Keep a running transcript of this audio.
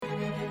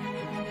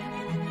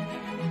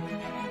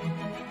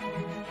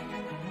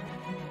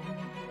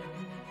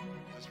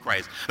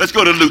Christ. Let's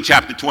go to Luke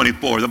chapter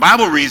 24. The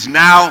Bible reads,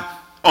 now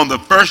on the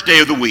first day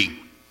of the week,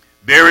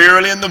 very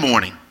early in the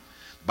morning,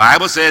 the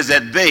Bible says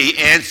that they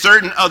and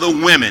certain other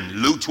women,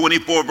 Luke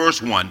 24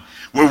 verse 1,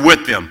 were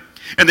with them.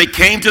 And they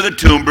came to the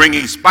tomb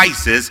bringing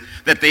spices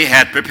that they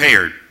had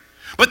prepared.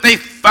 But they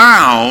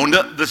found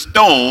the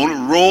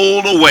stone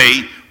rolled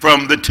away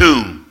from the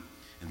tomb.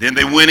 And then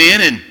they went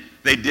in and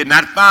they did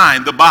not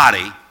find the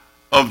body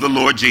of the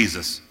Lord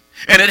Jesus.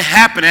 And it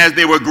happened as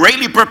they were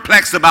greatly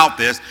perplexed about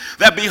this,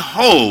 that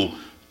behold,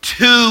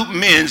 two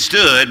men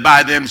stood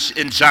by them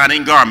in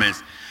shining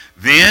garments.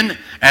 Then,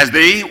 as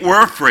they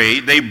were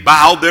afraid, they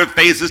bowed their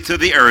faces to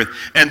the earth,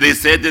 and they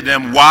said to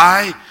them,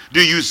 why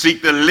do you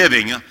seek the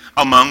living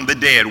among the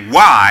dead?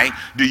 Why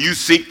do you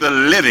seek the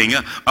living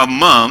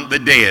among the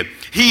dead?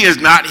 He is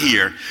not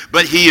here,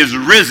 but he is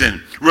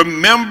risen.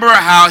 Remember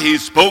how he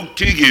spoke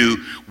to you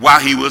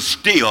while he was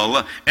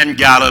still in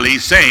Galilee,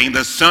 saying,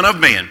 the Son of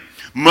Man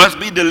must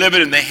be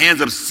delivered in the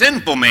hands of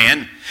sinful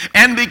man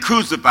and be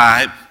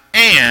crucified,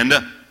 and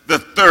the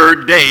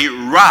third day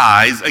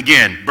rise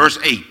again. Verse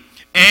 8.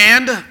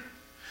 And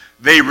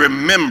they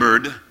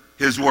remembered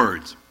his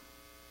words.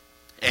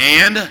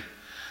 And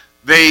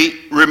they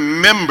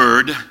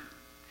remembered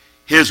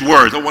his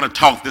words. I want to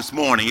talk this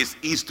morning. It's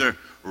Easter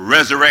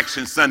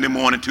Resurrection Sunday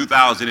morning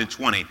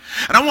 2020.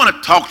 And I want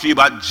to talk to you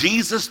about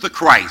Jesus the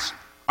Christ,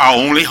 our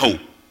only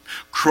hope.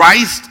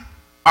 Christ,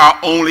 our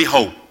only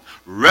hope.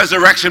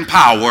 Resurrection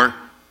power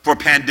for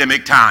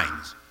pandemic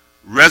times.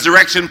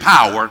 Resurrection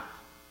power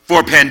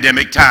for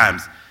pandemic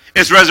times.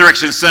 It's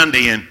Resurrection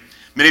Sunday, and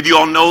many of you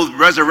all know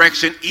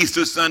Resurrection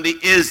Easter Sunday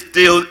is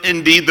still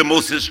indeed the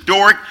most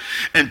historic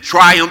and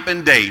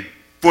triumphant day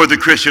for the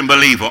Christian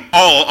believer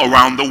all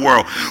around the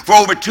world. For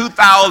over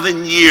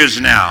 2,000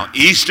 years now,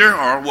 Easter,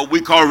 or what we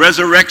call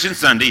Resurrection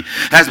Sunday,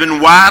 has been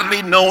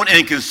widely known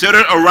and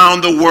considered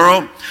around the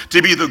world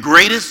to be the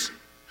greatest,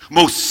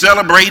 most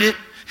celebrated,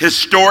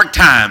 historic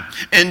time.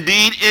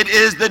 Indeed, it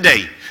is the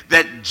day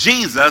that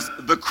Jesus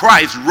the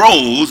Christ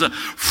rose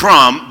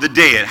from the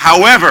dead.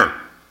 However,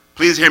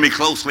 please hear me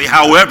closely.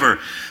 However,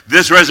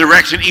 this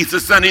Resurrection Easter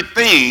Sunday,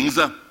 things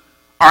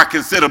are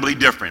considerably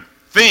different.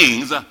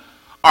 Things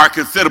are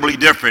considerably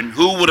different.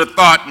 Who would have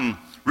thought and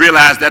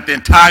realized that the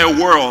entire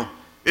world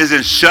is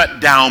in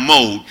shutdown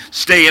mode,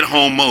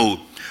 stay-at-home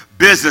mode?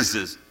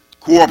 Businesses,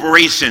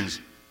 corporations,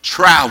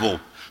 travel,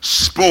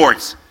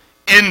 sports,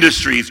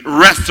 industries,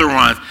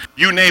 restaurants,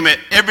 you name it,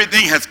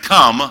 everything has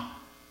come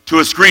to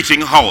a screeching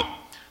halt.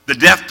 The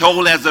death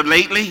toll as of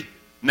lately,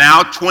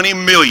 now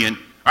 20,000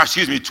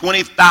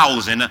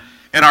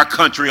 in our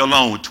country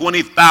alone.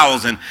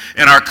 20,000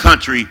 in our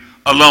country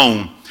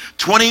alone.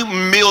 20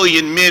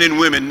 million men and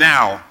women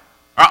now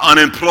are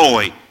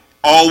unemployed,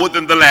 all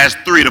within the last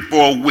 3 to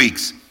 4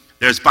 weeks.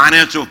 There's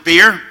financial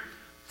fear,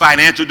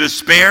 financial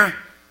despair,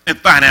 and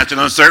financial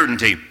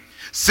uncertainty.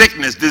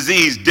 Sickness,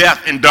 disease,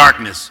 death, and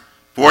darkness,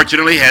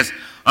 unfortunately,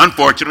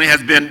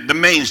 has been the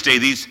mainstay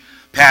these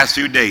past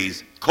few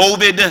days.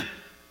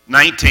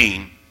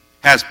 COVID-19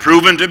 has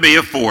proven to be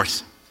a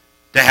force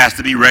that has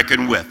to be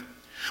reckoned with.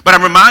 But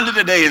I'm reminded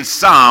today in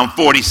Psalm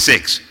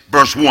 46,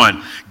 verse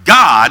 1,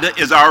 God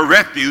is our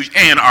refuge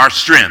and our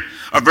strength,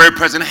 a very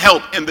present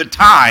help in the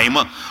time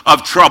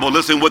of trouble.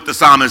 Listen what the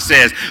psalmist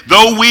says.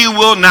 Though we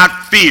will not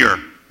fear,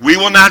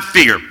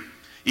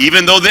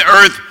 even though the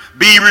earth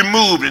be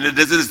removed, and it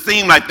doesn't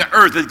seem like the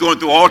earth is going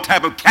through all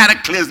type of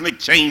cataclysmic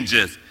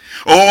changes.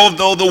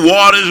 Although the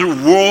waters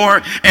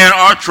roar and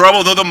are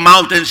troubled, though the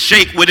mountains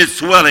shake with its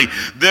swelling,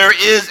 there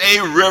is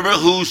a river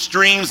whose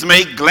streams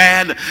make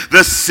glad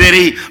the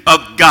city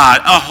of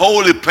God, a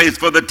holy place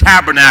for the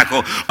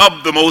tabernacle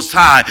of the Most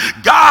High.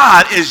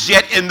 God is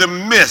yet in the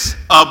midst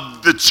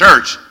of the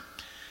church.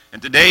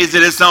 And today it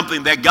is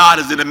something that God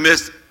is in the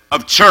midst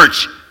of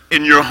church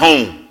in your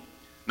home.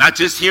 Not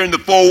just here in the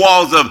four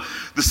walls of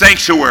the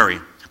sanctuary,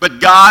 but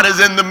God is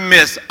in the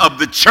midst of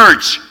the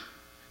church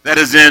that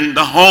is in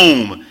the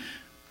home,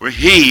 where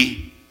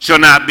he shall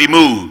not be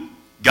moved.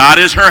 God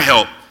is her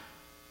help,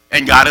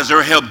 and God is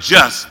her help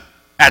just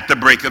at the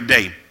break of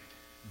day.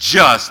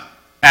 Just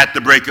at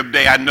the break of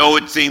day. I know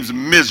it seems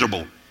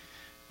miserable.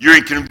 You're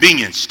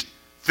inconvenienced.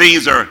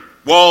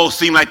 Walls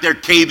seem like they're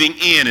caving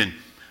in.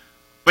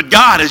 But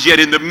God is yet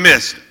in the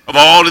midst of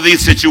all of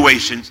these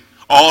situations,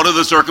 all of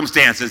the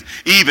circumstances,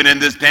 even in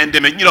this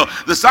pandemic. You know,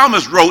 the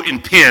psalmist wrote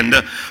and penned,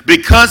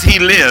 because he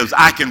lives,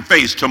 I can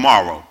face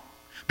tomorrow.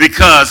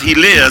 Because he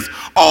lives,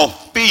 all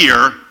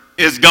fear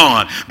is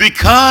gone.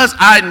 Because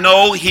I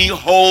know he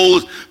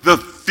holds the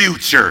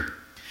future.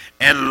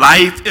 And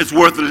life is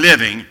worth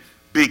living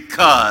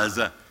because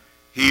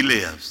he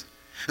lives.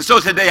 And so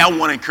today I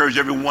want to encourage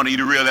every one of you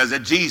to realize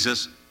that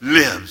Jesus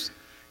lives.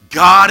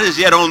 God is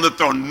yet on the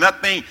throne.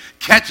 Nothing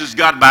catches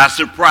God by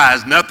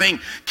surprise. Nothing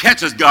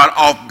catches God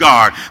off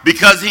guard.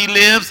 Because he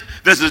lives,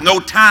 this is no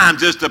time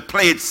just to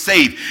play it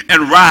safe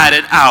and ride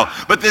it out.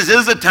 But this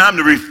is a time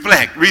to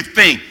reflect,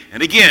 rethink,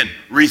 and again,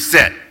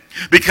 reset.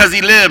 Because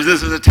he lives,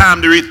 this is a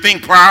time to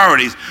rethink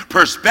priorities,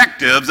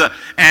 perspectives,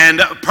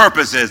 and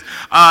purposes.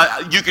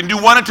 You can do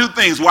one or two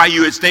things while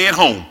you stay at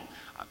home.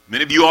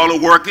 Many of you all are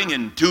working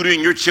and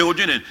tutoring your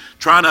children and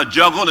trying to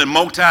juggle and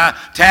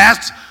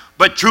multitask.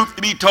 But truth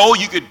to be told,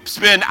 you could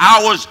spend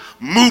hours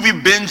movie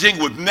binging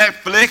with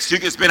Netflix. You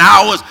could spend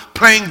hours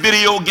playing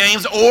video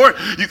games. Or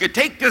you could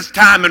take this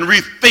time and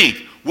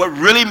rethink what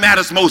really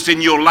matters most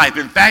in your life.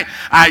 In fact,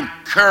 I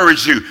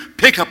encourage you,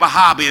 pick up a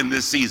hobby in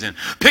this season.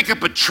 Pick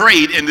up a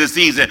trade in this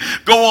season.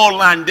 Go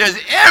online.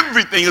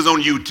 Everything is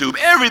on YouTube.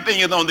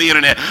 Everything is on the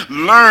internet.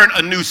 Learn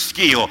a new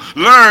skill.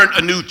 Learn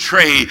a new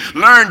trade.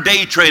 Learn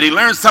day trading.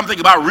 Learn something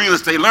about real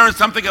estate. Learn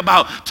something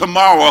about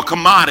tomorrow, a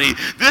commodity.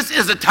 This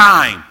is a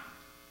time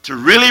to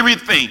really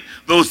rethink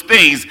those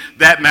things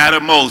that matter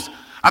most.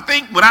 I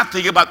think when I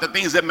think about the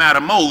things that matter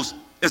most,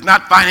 it's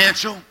not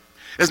financial,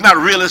 it's not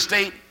real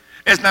estate,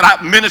 it's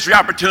not a ministry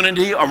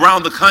opportunity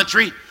around the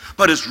country,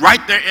 but it's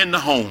right there in the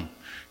home.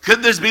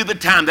 Could this be the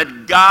time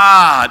that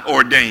God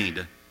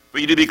ordained for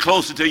you to be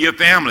closer to your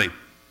family?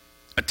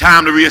 A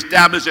time to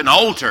reestablish an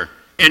altar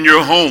in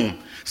your home,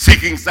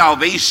 seeking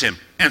salvation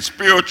and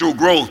spiritual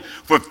growth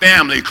for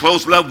family,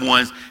 close loved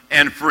ones,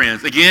 and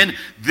friends. Again,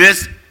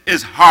 this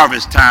is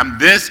harvest time.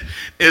 This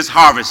is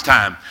harvest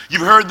time.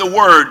 You've heard the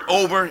word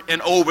over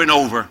and over and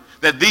over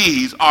that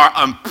these are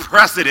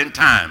unprecedented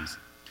times.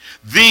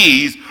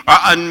 These are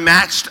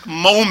unmatched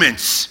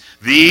moments.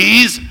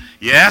 These,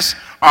 yes,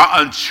 are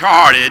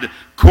uncharted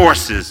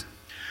courses.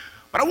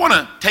 But I want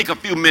to take a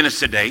few minutes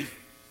today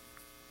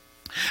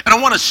and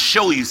I want to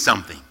show you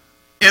something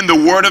in the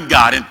Word of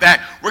God. In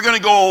fact, we're going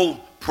to go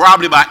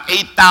probably about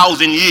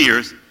 8,000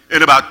 years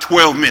in about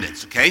 12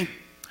 minutes, okay?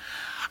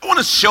 I want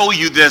to show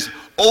you this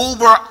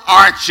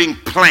overarching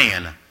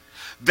plan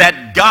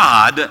that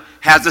God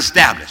has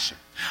established.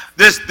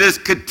 This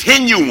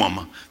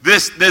continuum,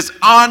 this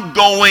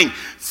ongoing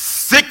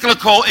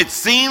cyclical, it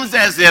seems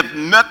as if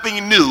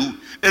nothing new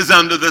is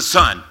under the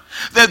sun.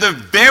 There's a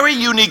very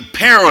unique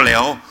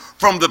parallel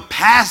from the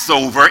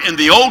Passover in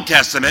the Old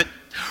Testament,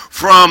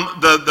 from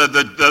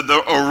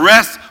the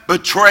arrest,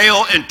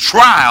 betrayal, and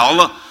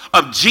trial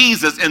of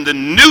Jesus in the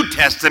New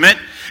Testament,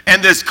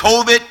 and this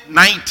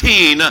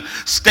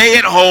COVID-19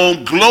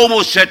 stay-at-home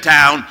global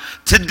shutdown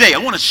today. I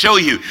want to show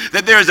you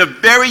that there is a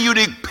very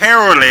unique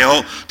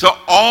parallel to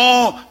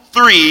all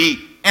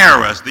three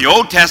eras. The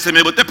Old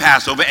Testament with the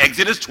Passover,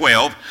 Exodus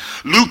 12,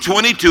 Luke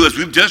 22, as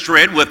we've just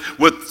read,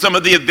 with some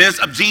of the events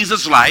of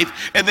Jesus' life,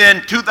 and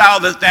then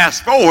 2,000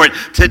 fast forward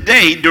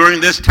today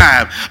during this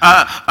time.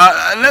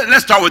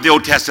 Let's start with the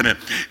Old Testament.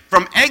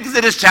 From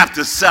Exodus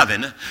chapter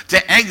 7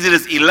 to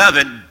Exodus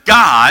 11,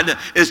 God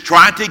is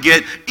trying to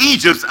get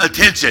Egypt's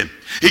attention.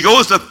 He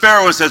goes to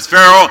Pharaoh and says,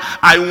 Pharaoh,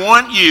 I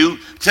want you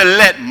to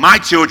let my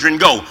children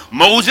go.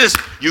 Moses,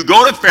 you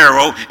go to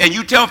Pharaoh and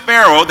you tell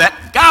Pharaoh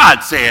that God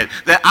said,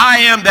 that I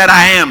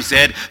am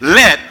said,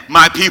 let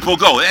my people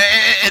go.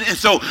 And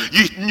so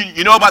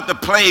you know about the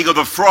plague of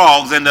the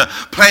frogs and the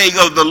plague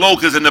of the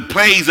locusts and the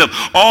plagues of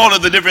all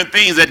of the different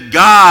things that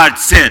God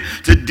sent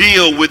to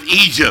deal with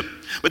Egypt.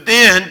 But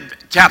then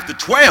chapter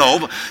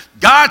 12,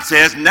 God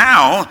says,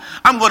 now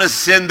I'm going to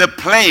send the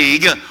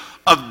plague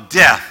of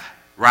death,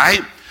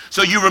 right?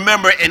 So you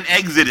remember in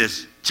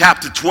Exodus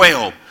chapter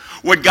 12,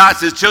 where God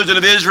says, children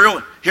of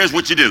Israel, here's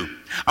what you do.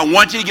 I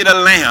want you to get a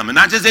lamb, and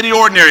not just any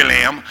ordinary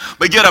lamb,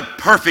 but get a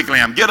perfect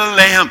lamb. Get a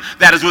lamb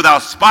that is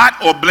without spot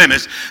or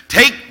blemish.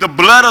 Take the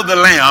blood of the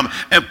lamb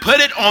and put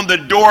it on the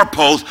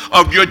doorpost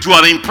of your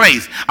dwelling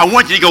place. I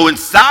want you to go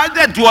inside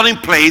that dwelling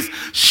place,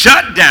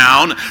 shut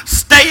down,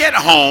 stay at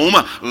home,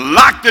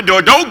 lock the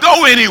door. Don't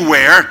go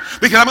anywhere,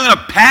 because I'm going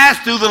to pass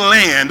through the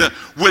land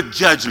with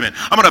judgment.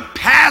 I'm going to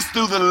pass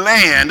through the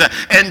land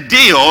and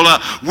deal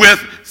with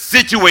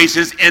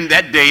situations in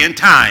that day and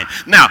time.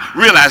 Now,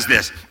 realize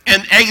this.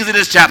 In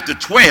Exodus chapter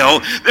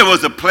 12, there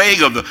was a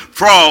plague of the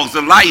frogs,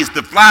 the lice,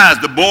 the flies,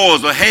 the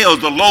boils, the hails,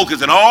 the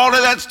locusts, and all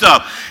of that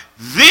stuff.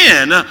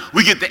 Then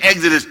we get to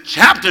Exodus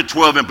chapter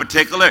 12 in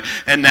particular,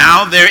 and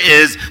now there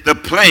is the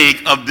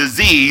plague of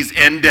disease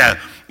and death.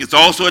 It's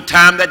also a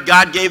time that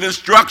God gave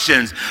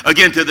instructions,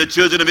 again, to the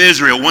children of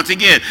Israel. Once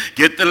again,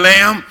 get the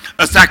lamb,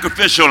 a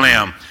sacrificial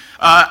lamb.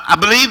 I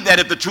believe that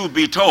if the truth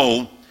be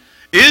told,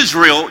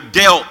 Israel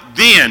dealt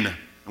then,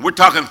 and we're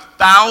talking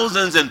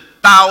thousands and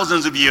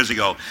thousands of years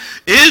ago,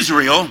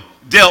 Israel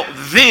dealt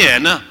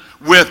then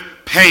with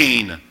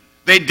pain.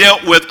 They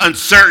dealt with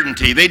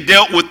uncertainty. They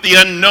dealt with the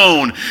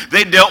unknown.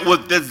 They dealt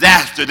with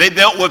disaster. They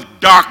dealt with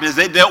darkness.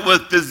 They dealt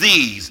with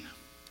disease.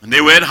 And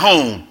they were at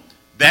home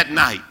that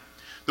night.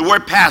 The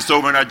word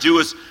Passover, and our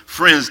Jewish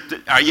friends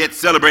are yet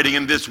celebrating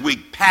in this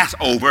week,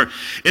 Passover.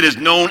 It is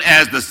known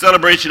as the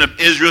celebration of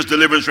Israel's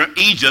deliverance from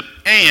Egypt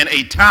and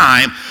a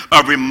time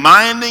of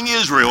reminding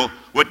Israel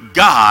what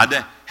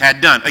God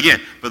had done. Again,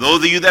 for those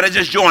of you that are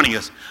just joining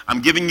us,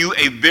 I'm giving you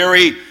a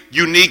very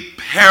unique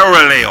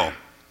parallel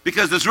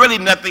because there's really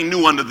nothing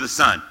new under the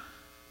sun.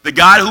 The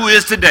God who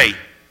is today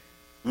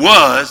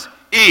was,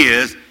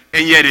 is,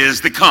 and yet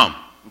is to come.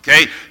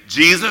 Okay?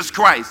 Jesus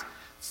Christ,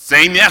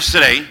 same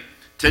yesterday,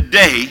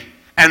 today,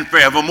 and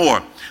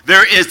forevermore.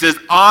 There is this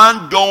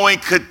ongoing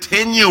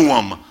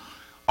continuum,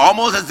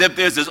 almost as if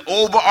there's this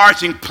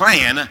overarching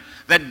plan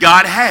that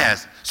God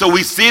has. So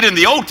we see it in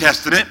the Old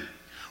Testament.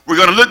 We're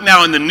going to look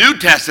now in the New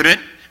Testament,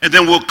 and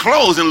then we'll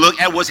close and look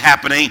at what's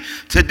happening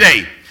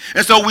today.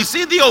 And so we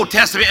see the Old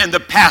Testament and the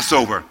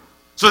Passover.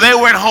 So they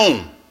were at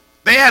home.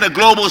 They had a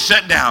global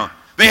shutdown.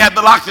 They had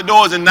to lock the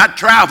doors and not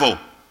travel.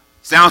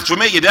 Sounds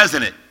familiar,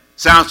 doesn't it?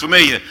 Sounds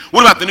familiar.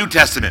 What about the New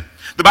Testament?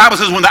 The Bible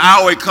says when the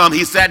hour had come,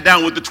 he sat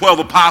down with the 12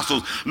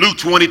 apostles, Luke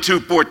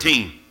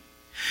 22:14.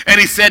 And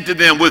he said to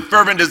them, with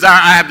fervent desire,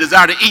 I have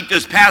desired to eat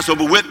this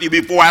Passover with you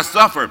before I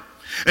suffer.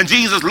 And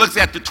Jesus looks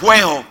at the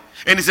 12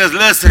 and he says,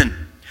 listen,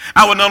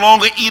 I will no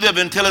longer eat of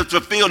it until it's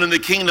fulfilled in the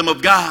kingdom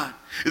of God.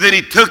 And then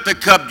he took the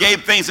cup,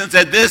 gave thanks, and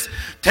said,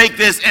 take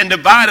this and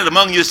divide it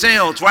among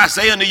yourselves. For I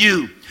say unto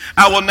you,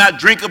 I will not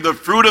drink of the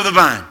fruit of the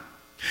vine,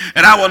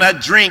 and I will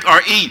not drink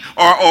or eat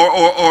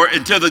or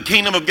until the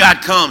kingdom of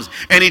God comes.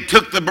 And he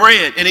took the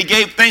bread and he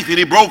gave thanks and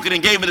he broke it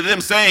and gave it to them,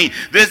 saying,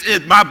 this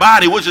is my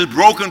body which is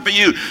broken for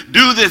you.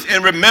 Do this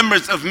in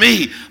remembrance of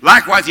me.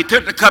 Likewise, he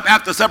took the cup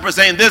after supper,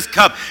 saying, this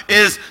cup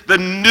is the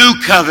new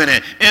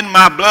covenant in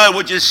my blood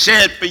which is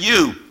shed for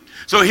you.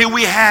 So here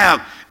we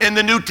have in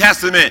the New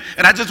Testament,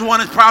 and I just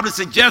want to probably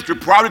suggest we're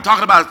probably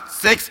talking about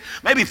 6,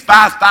 maybe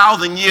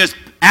 5,000 years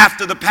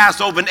after the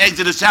Passover in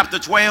Exodus chapter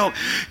 12.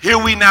 Here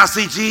we now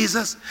see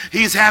Jesus.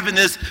 He's having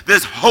this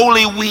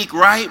holy week,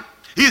 right?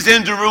 He's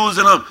in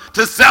Jerusalem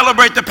to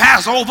celebrate the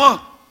Passover.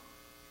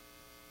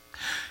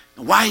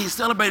 And why he's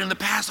celebrating the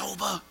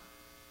Passover?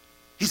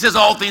 He says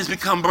all things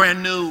become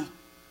brand new.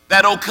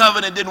 That old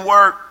covenant didn't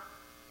work.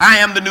 I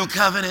am the new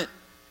covenant,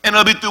 and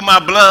it'll be through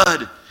my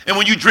blood. And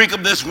when you drink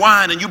of this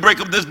wine and you break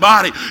of this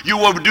body, you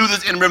will do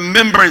this in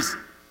remembrance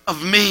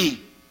of me.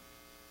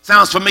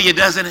 Sounds familiar,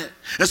 doesn't it?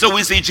 And so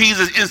we see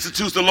Jesus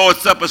institutes the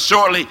Lord's Supper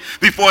shortly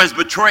before his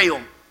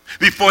betrayal,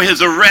 before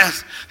his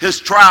arrest, his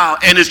trial,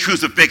 and his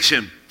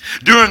crucifixion.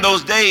 During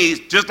those days,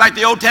 just like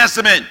the Old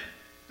Testament,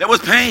 there was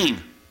pain,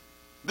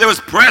 there was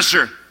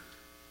pressure,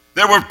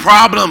 there were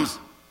problems,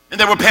 and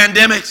there were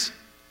pandemics.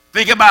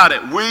 Think about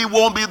it. We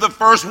won't be the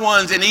first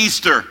ones in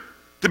Easter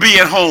to be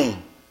at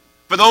home.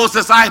 For those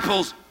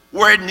disciples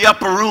were in the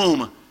upper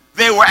room.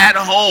 They were at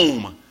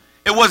home.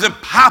 It wasn't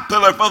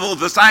popular for those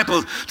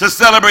disciples to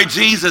celebrate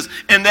Jesus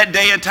in that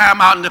day and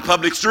time out in the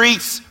public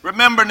streets.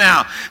 Remember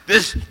now,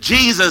 this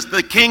Jesus,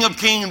 the King of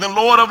Kings, the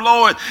Lord of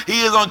Lords,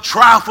 he is on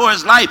trial for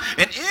his life.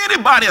 And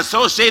anybody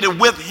associated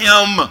with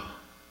him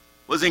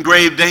was in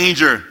grave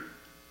danger.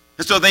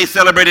 And so they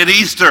celebrated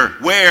Easter.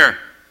 Where?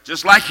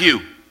 Just like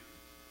you,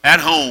 at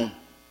home.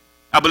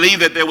 I believe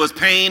that there was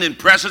pain and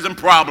pressures and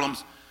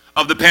problems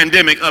of the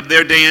pandemic of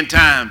their day and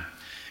time.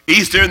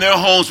 Easter in their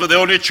homes for the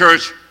early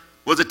church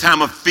was a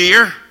time of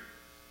fear,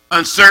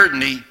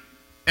 uncertainty,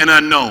 and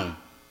unknown.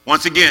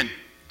 Once again,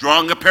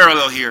 drawing a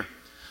parallel here.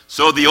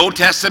 So the Old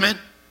Testament,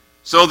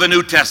 so the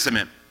New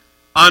Testament.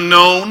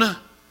 Unknown,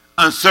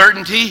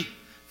 uncertainty,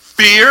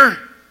 fear,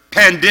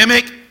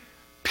 pandemic,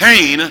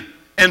 pain,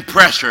 and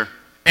pressure.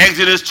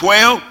 Exodus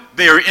 12,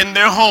 they are in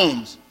their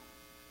homes.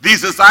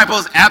 These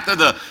disciples, after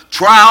the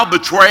trial,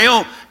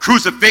 betrayal,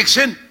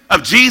 crucifixion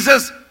of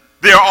Jesus,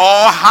 they're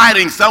all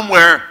hiding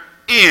somewhere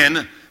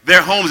in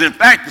their homes. In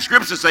fact, the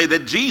scriptures say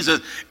that Jesus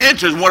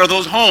enters one of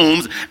those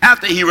homes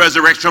after he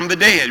resurrects from the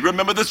dead.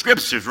 Remember the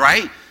scriptures,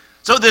 right?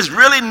 So there's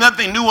really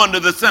nothing new under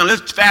the sun.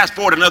 Let's fast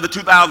forward another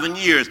 2,000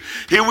 years.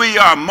 Here we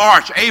are,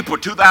 March, April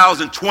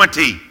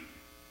 2020.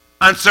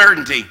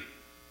 Uncertainty,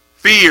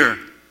 fear,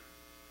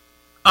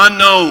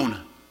 unknown,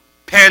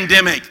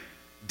 pandemic,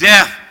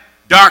 death,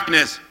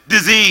 darkness,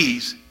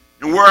 disease.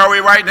 And where are we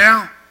right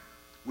now?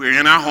 We're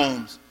in our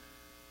homes.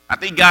 I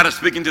think God is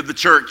speaking to the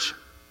church.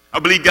 I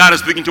believe God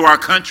is speaking to our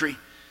country.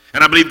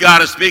 And I believe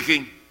God is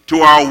speaking to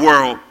our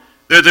world.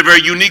 There's a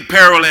very unique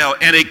parallel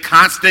and a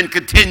constant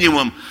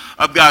continuum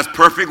of God's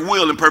perfect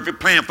will and perfect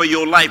plan for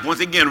your life. Once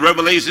again,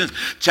 Revelation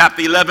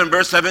chapter 11,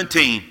 verse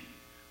 17.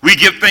 We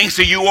give thanks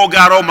to you, O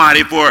God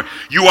Almighty, for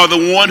you are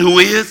the one who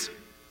is,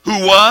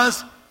 who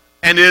was,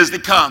 and is to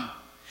come.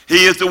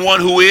 He is the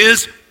one who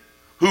is,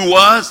 who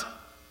was,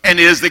 and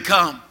is to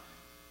come.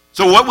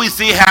 So what we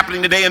see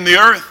happening today in the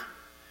earth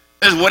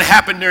is what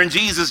happened during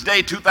Jesus'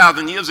 day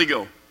 2,000 years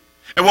ago.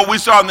 And what we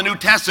saw in the New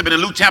Testament in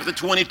Luke chapter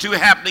 22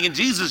 happening in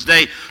Jesus'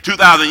 day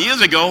 2,000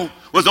 years ago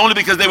was only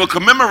because they were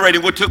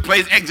commemorating what took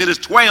place Exodus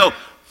 12,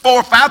 4,000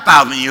 or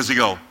 5,000 years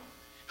ago.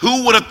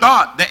 Who would have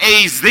thought the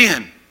age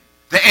then,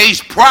 the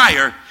age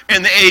prior,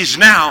 and the age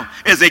now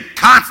is a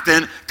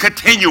constant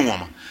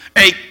continuum,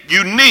 a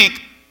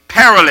unique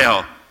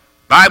parallel. The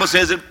Bible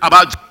says it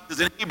about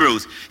Jesus in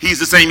Hebrews. He's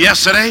the same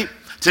yesterday,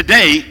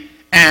 today,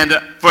 and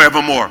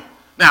forevermore.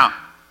 Now,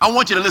 I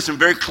want you to listen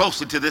very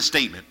closely to this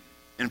statement.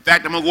 In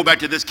fact, I'm going to go back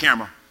to this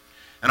camera.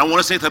 And I want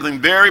to say something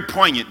very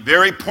poignant,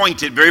 very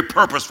pointed, very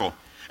purposeful.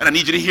 And I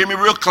need you to hear me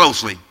real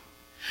closely.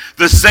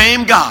 The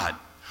same God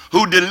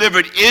who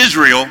delivered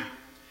Israel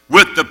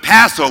with the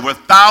Passover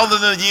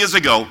thousands of years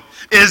ago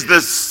is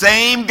the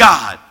same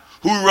God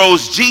who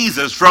rose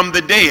Jesus from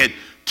the dead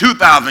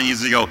 2,000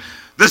 years ago.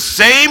 The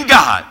same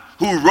God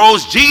who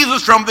rose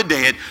Jesus from the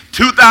dead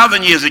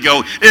 2,000 years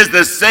ago is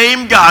the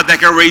same God that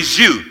can raise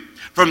you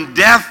from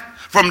death,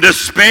 from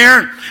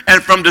despair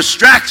and from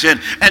distraction,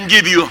 and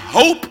give you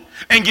hope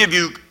and give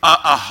you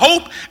a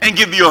hope and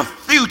give you a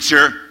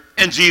future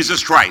in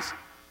Jesus Christ.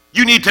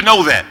 You need to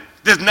know that.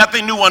 There's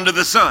nothing new under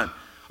the sun.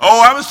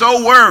 Oh, I'm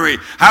so worried.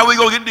 How are we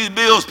going to get these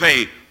bills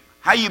paid?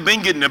 How you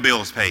been getting the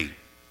bills paid?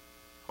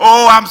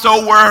 Oh, I'm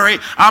so worried.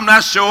 I'm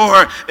not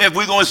sure if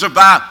we're going to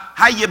survive.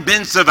 How you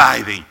been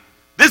surviving?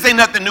 This ain't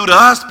nothing new to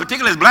us,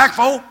 particularly as black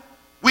folk.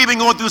 We've been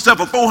going through stuff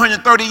for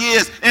 430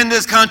 years in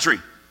this country.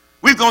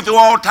 We've gone through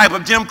all type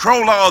of Jim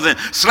Crow laws and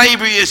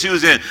slavery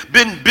issues and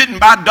been bitten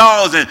by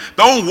dogs and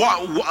thrown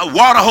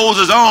water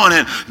hoses on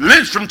and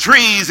lynched from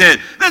trees. And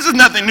this is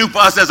nothing new for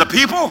us as a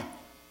people.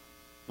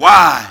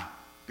 Why?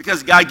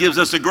 Because God gives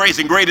us the grace,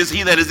 and great is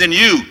he that is in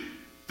you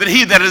than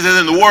he that is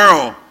in the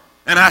world.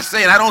 And I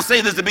say, and I don't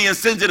say this to be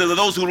insensitive to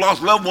those who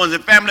lost loved ones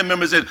and family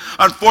members, and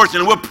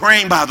unfortunately, we're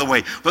praying, by the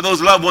way, for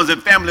those loved ones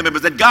and family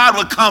members, that God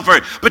will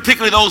comfort,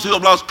 particularly those who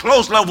have lost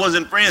close loved ones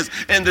and friends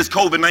in this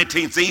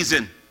COVID-19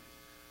 season.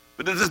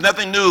 But this is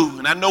nothing new,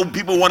 and I know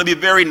people want to be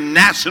very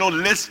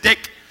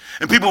nationalistic,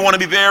 and people want to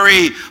be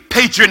very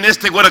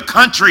patriotistic with a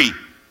country,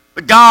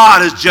 but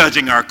God is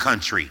judging our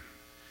country.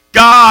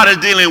 God is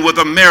dealing with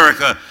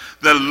America,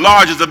 the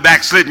largest of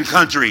backslidden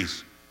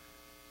countries.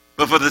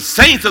 But for the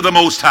saints of the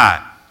Most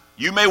High,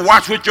 you may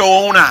watch with your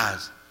own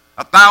eyes.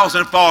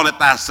 1,000 fall at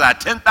thy side,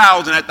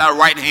 10,000 at thy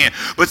right hand.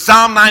 But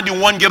Psalm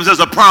 91 gives us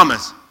a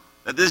promise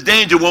that this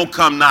danger won't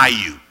come nigh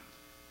you.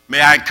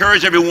 May I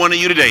encourage every one of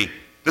you today,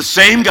 the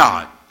same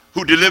God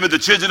who delivered the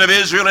children of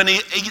Israel in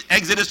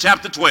Exodus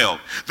chapter 12,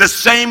 the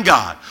same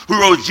God who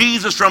rose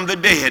Jesus from the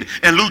dead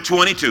in Luke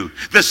 22,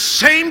 the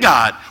same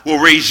God will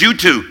raise you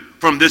too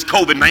from this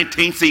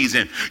COVID-19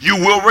 season. You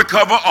will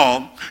recover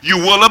all, you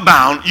will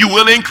abound, you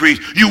will increase,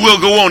 you will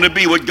go on to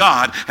be what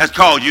God has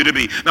called you to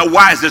be. Now,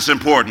 why is this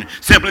important?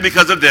 Simply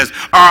because of this.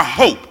 Our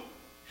hope,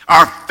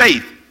 our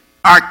faith,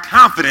 our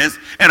confidence,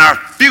 and our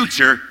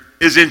future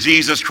is in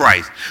Jesus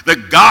Christ. The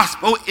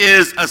gospel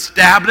is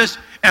established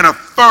and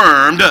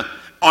affirmed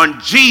on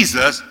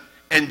Jesus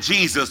and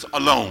Jesus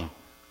alone.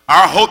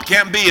 Our hope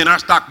can't be in our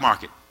stock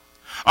market.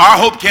 Our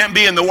hope can't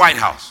be in the White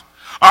House.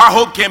 Our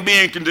hope can't be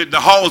in the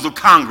halls of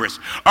Congress.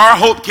 Our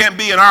hope can't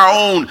be in our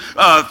own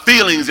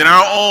feelings, in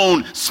our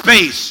own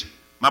space.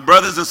 My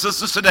brothers and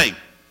sisters today,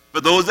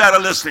 for those that are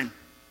listening,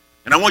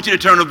 and I want you to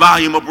turn the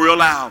volume up real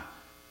loud.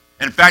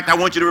 In fact, I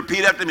want you to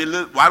repeat after me.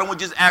 Why don't we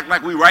just act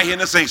like we're right here in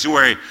the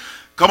sanctuary?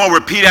 Come on,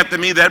 repeat after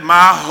me that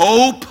my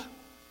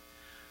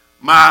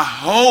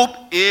hope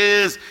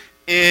is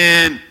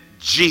in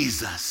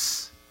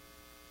Jesus.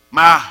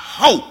 My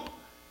hope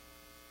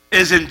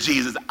is in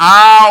Jesus.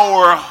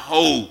 Our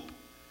hope.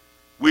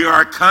 We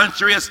are a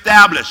country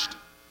established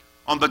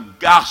on the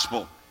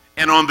gospel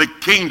and on the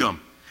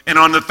kingdom and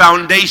on the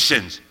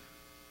foundations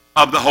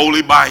of the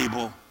Holy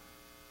Bible.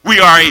 We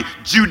are a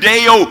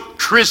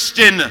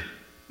Judeo-Christian,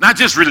 not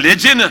just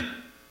religion,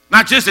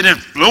 not just an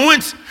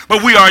influence,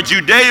 but we are a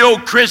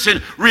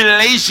Judeo-Christian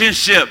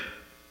relationship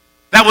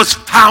that was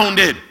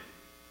founded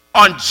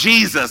on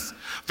Jesus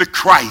the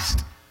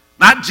Christ.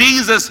 Not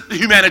Jesus the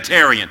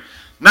humanitarian,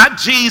 not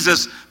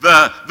Jesus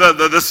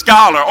the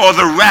scholar or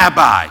the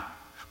rabbi,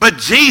 but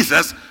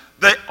Jesus,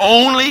 the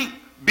only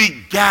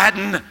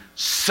begotten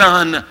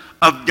Son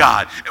of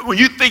God. When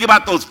you think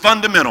about those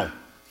fundamental,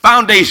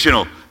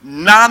 foundational,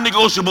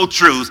 non-negotiable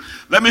truths,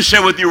 let me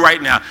share with you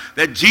right now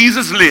that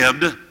Jesus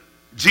lived,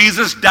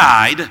 Jesus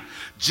died,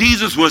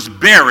 Jesus was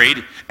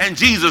buried, and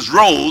Jesus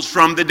rose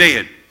from the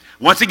dead.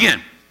 Once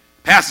again,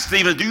 Pastor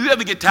Stevens, do you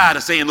ever get tired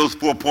of saying those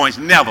 4 points?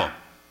 Never.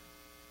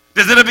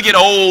 Does it ever get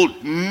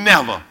old?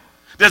 Never.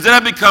 Does it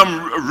ever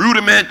become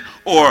rudiment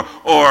or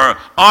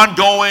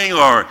ongoing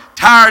or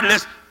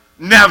tiredness?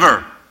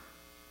 Never.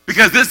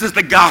 Because this is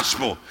the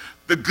gospel,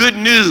 the good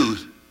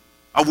news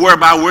of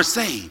whereby we're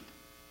saved,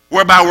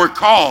 whereby we're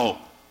called,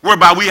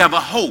 whereby we have a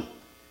hope,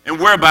 and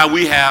whereby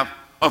we have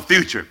a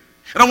future.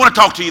 And I want to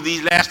talk to you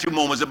these last few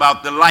moments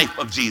about the life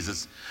of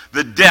Jesus,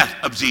 the death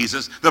of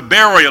Jesus, the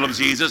burial of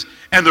Jesus,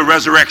 and the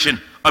resurrection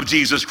of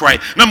Jesus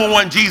Christ. Number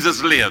one,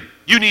 Jesus lived.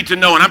 You need to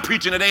know, and I'm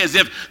preaching today as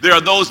if there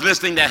are those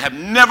listening that have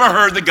never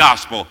heard the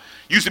gospel.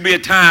 Used to be a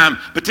time,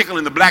 particularly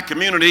in the black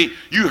community,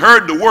 you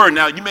heard the word.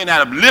 Now, you may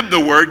not have lived the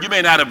word. You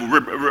may not have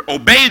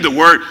obeyed the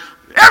word.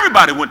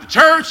 Everybody went to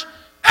church.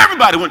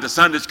 Everybody went to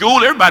Sunday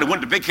school. Everybody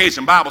went to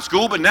vacation Bible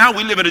school. But now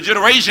we live in a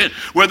generation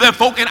where there are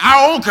folk in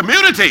our own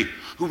community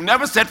who've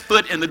never set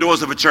foot in the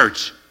doors of a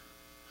church,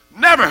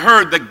 never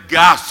heard the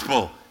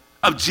gospel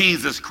of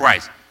Jesus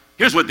Christ.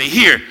 Here's what they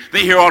hear.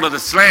 They hear all of the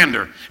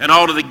slander and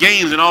all of the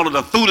games and all of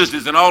the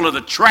foolishness and all of the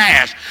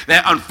trash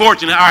that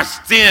unfortunately our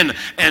sin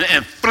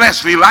and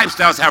fleshly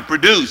lifestyles have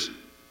produced.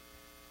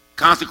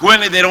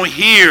 Consequently, they don't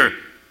hear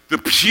the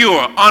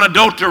pure,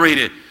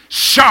 unadulterated,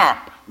 sharp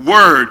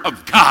word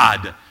of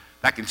God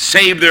that can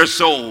save their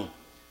soul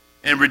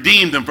and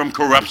redeem them from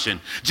corruption.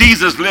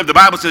 Jesus lived. The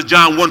Bible says,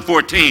 John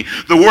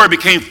 1:14, the word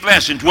became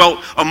flesh and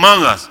dwelt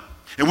among us.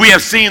 And we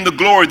have seen the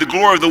glory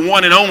of the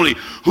one and only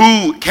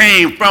who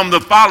came from the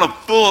Father,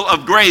 full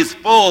of grace,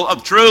 full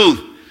of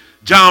truth.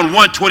 John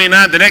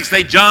 1:29, the next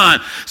day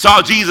John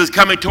saw Jesus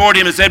coming toward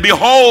him and said,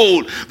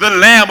 "Behold, the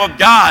Lamb of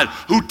God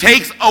who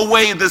takes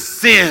away the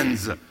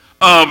sins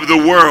of the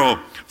world."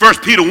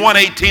 1 Peter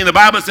 1:18, the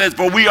Bible says,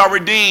 "For we are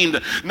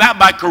redeemed, not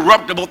by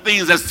corruptible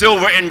things as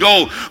silver and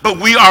gold, but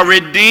we are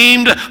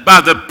redeemed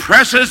by the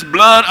precious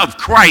blood of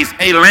Christ,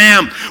 a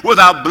lamb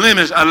without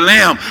blemish, a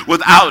lamb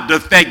without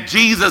defect."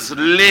 Jesus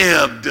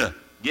lived.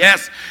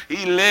 Yes,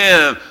 he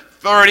lived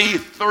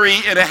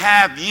 33 and a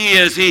half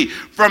years. He,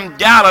 from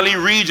Galilee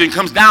region,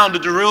 comes down to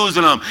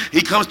Jerusalem.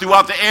 He comes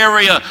throughout the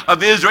area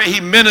of Israel.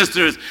 He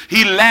ministers.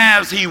 He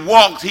laughs. He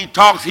walks. He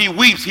talks. He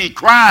weeps. He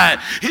cried.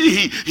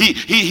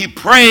 He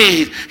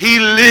prayed. He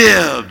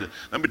lived.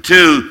 Number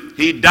two,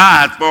 he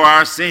died for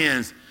our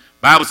sins.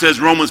 Bible says,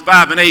 Romans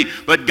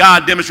 5:8, "But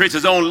God demonstrates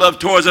his own love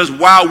towards us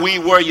while we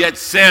were yet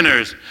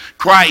sinners."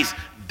 Christ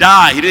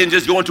died. He didn't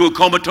just go into a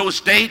comatose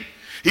state.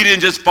 He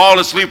didn't just fall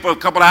asleep for a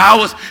couple of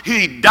hours.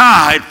 He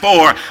died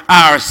for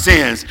our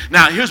sins.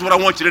 Now, here's what I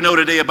want you to know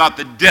today about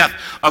the death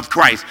of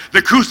Christ,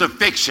 the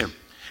crucifixion.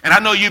 And I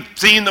know you've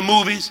seen the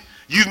movies.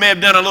 You may have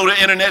done a little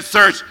internet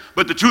search,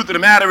 but the truth of the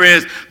matter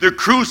is the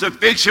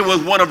crucifixion was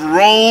one of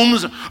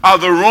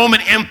the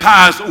Roman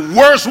Empire's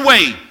worst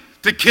way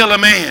to kill a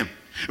man.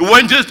 It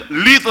wasn't just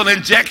lethal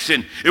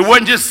injection. It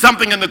wasn't just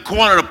something in the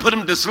corner to put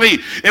him to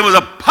sleep. It was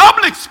a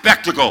public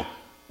spectacle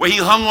where he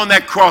hung on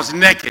that cross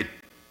naked.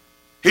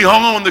 He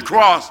hung on the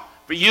cross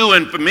for you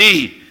and for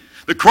me.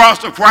 The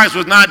cross of Christ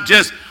was not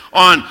just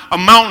on a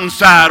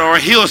mountainside or a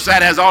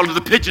hillside as all of the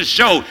pictures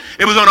show.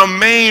 It was on a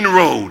main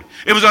road.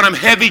 It was on a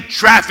heavy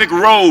traffic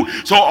road,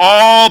 so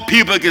all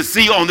people could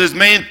see on this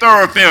main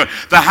thoroughfare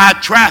the high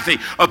traffic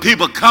of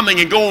people coming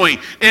and going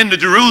into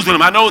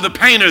Jerusalem. I know the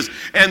painters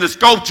and the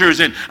sculptures,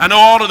 and I know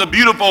all of the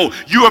beautiful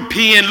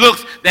European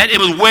looks, that it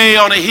was way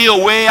on a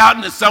hill, way out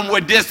in the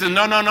somewhere distant.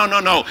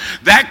 No.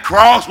 That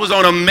cross was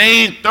on a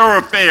main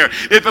thoroughfare.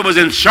 If it was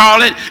in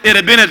Charlotte, it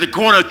had been at the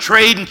corner of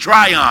Trade and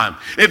Tryon.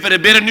 If it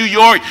had been in New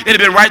York, it had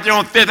been right there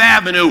on Fifth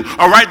Avenue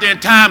or right there in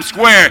Times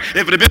Square.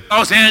 If it had been in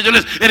Los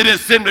Angeles, it had been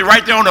simply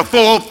right there on the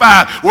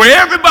 405, where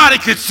everybody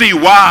could see.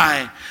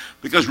 Why?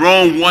 Because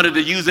Rome wanted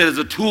to use it as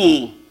a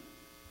tool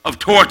of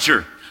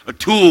torture, a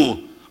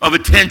tool of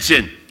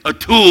attention, a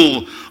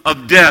tool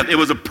of death. It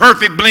was a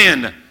perfect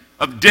blend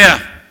of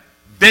death,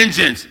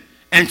 vengeance,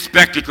 and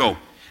spectacle.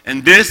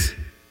 And this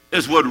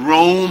is what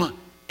Rome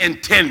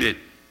intended.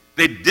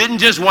 They didn't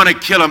just want to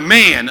kill a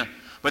man,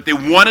 but they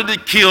wanted to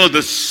kill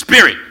the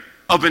spirit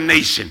of a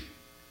nation.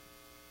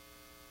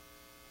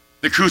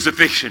 The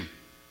crucifixion.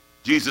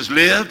 Jesus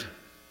lived,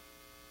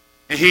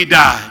 and he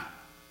died.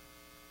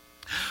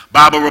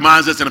 Bible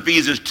reminds us in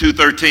Ephesians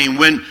 2:13,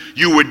 "When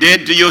you were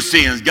dead to your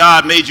sins,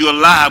 God made you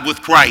alive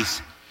with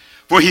Christ.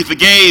 For he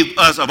forgave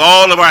us of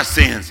all of our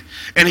sins,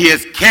 and he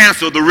has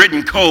canceled the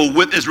written code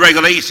with its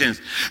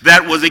regulations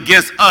that was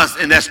against us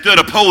and that stood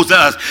opposed to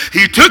us.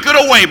 He took it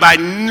away by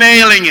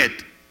nailing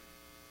it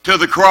to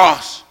the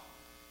cross."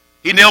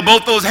 He nailed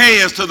both those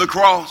hands to the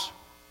cross.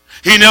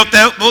 He nailed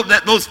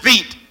those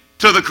feet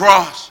to the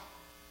cross.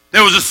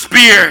 There was a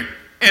spear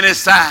in his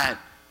side.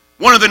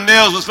 One of the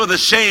nails was for the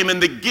shame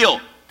and the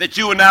guilt that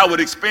you and I would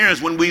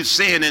experience when we've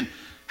sinned and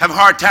have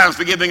hard times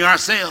forgiving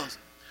ourselves.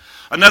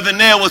 Another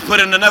nail was put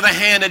in another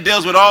hand that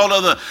deals with all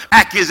of the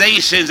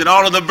accusations and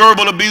all of the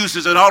verbal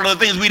abuses and all of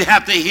the things we'd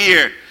have to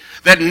hear.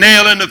 That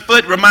nail in the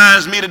foot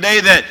reminds me today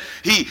that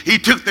he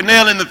took the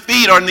nail in the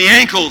feet or in the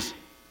ankles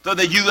so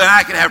that you and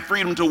I could have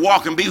freedom to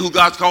walk and be who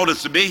God's called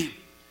us to be.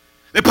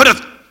 They put a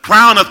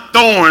crown of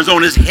thorns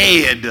on his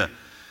head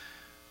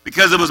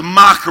because it was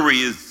mockery.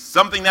 It's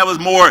something that was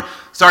more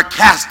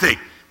sarcastic.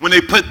 When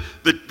they put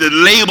the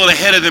label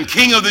ahead of him,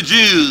 King of the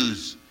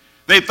Jews,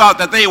 they thought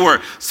that they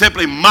were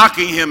simply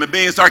mocking him and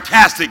being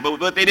sarcastic, but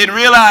what they didn't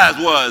realize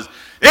was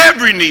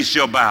every knee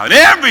shall bow and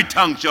every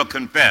tongue shall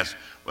confess,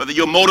 whether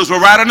your motives were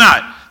right or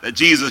not, that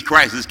Jesus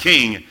Christ is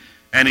King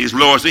and he's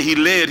Lord. So he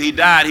lived, he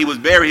died, he was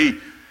buried,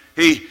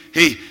 he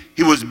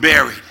was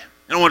buried.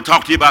 And I want to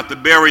talk to you about the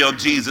burial of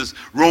Jesus.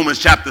 Romans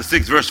chapter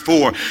 6, verse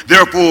 4.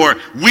 "Therefore,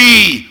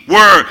 we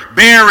were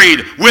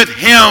buried with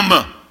him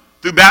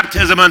through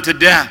baptism unto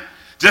death,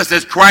 just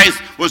as Christ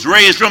was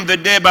raised from the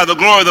dead by the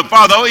glory of the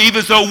Father,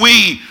 even so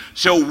we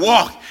shall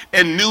walk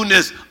in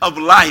newness of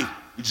life."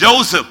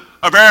 Joseph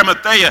of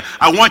Arimathea,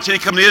 I want you to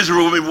come to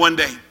Israel with me one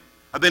day.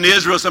 I've been to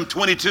Israel some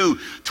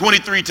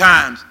 23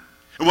 times.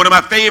 And one of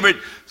my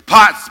favorite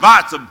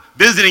spots of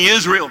visiting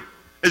Israel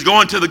is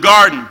going to the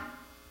garden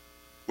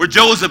where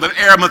Joseph of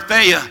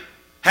Arimathea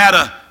had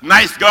a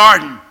nice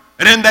garden.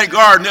 And in that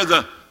garden there's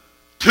a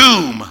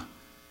tomb.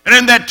 And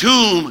in that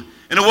tomb,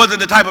 and it wasn't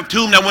the type of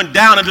tomb that went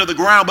down into the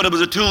ground, but it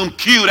was a tomb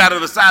hewed out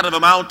of the side of a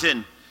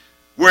mountain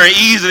where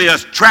easily a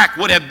track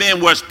would have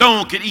been, where a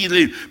stone could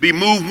easily be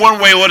moved one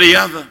way or the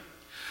other.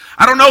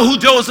 I don't know who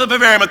Joseph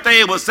of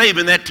Arimathea was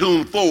saving that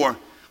tomb for,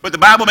 but the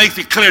Bible makes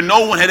it clear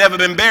no one had ever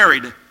been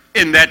buried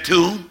in that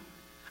tomb.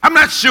 I'm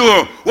not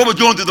sure what was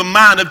going through the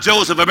mind of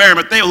Joseph of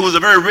Arimathea, who was a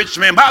very rich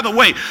man. By the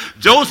way,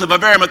 Joseph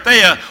of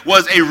Arimathea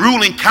was a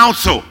ruling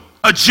council,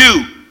 a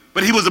Jew,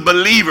 but he was a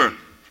believer.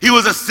 He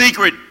was a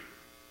secret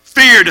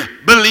feared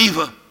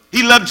believer.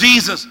 He loved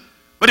Jesus,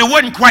 but he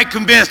wasn't quite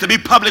convinced to be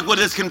public with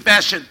his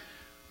confession.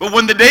 But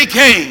when the day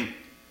came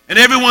and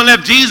everyone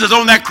left Jesus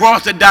on that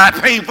cross to die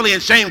painfully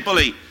and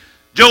shamefully,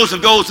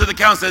 Joseph goes to the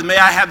council and says, may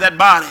I have that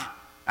body?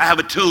 I have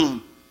a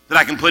tomb that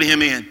I can put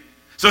him in.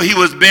 So he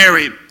was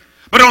buried.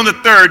 But on the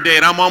third day,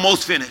 and I'm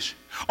almost finished,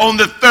 on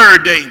the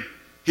third day,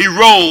 he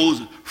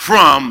rose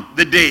from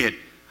the dead.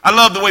 I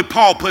love the way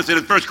Paul puts it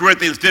in 1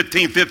 Corinthians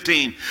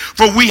 15:15.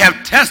 For we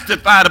have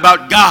testified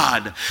about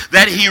God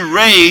that he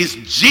raised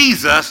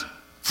Jesus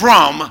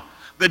from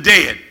the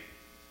dead.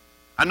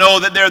 I know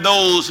that there are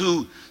those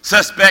who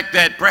suspect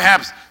that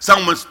perhaps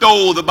someone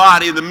stole the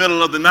body in the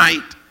middle of the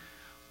night.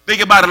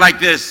 Think about it like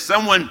this.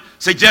 Someone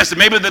suggested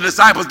maybe the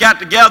disciples got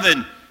together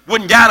and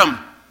wouldn't get them.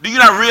 Do you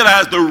not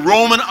realize the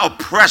Roman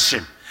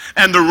oppression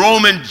and the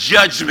Roman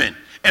judgment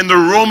and the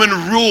Roman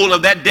rule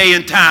of that day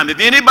and time? If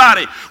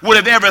anybody would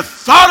have ever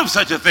thought of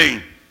such a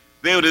thing,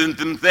 they would have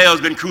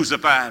themselves been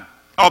crucified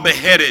or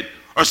beheaded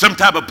or some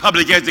type of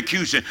public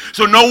execution.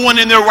 So no one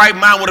in their right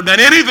mind would have done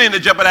anything to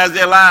jeopardize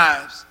their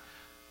lives.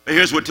 But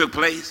here's what took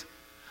place.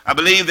 I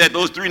believe that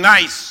those 3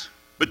 nights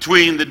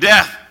between the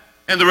death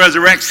and the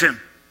resurrection,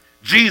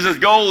 Jesus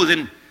goes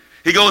and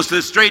he goes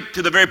straight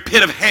to the very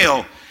pit of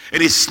hell,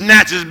 and he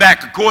snatches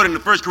back, according to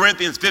 1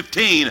 Corinthians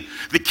 15,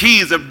 the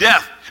keys of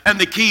death and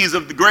the keys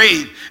of the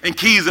grave and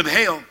keys of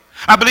hell.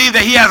 I believe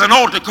that he has an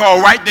altar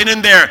call right then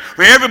and there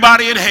for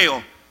everybody in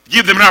hell.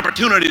 Give them an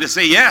opportunity to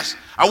say, yes,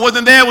 I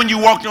wasn't there when you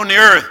walked on the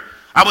earth.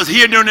 I was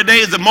here during the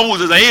days of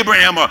Moses or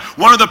Abraham or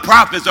one of the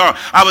prophets, or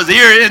I was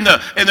here in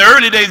the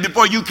early days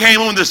before you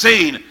came on the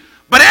scene.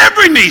 But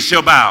every knee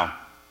shall bow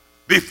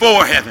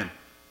before heaven,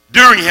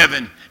 during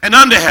heaven, and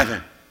under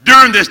heaven,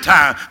 during this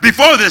time,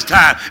 before this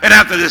time, and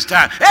after this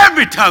time.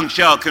 Every tongue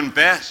shall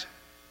confess.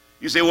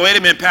 You say, well, wait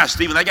a minute, Pastor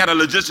Stephen, I got a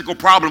logistical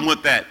problem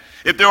with that.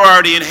 If they're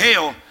already in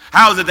hell,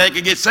 how is it they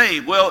can get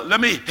saved? Well, let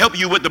me help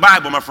you with the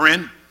Bible, my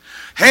friend.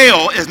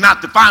 Hell is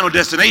not the final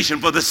destination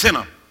for the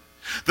sinner.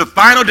 The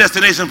final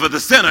destination for the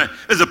sinner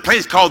is a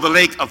place called the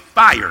lake of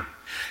fire.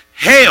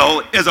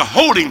 Hell is a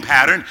holding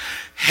pattern.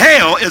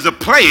 Hell is a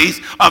place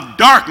of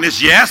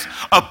darkness, yes,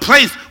 a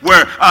place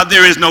where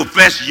there is no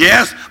flesh,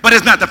 yes, but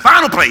it's not the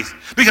final place,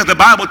 because the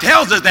Bible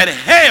tells us that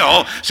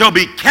hell shall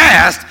be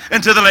cast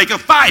into the lake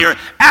of fire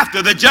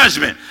after the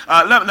judgment.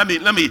 Let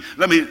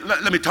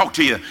me talk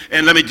to you,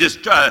 and let me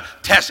just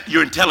test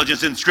your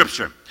intelligence in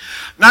Scripture.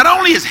 Not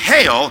only is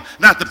hell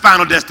not the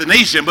final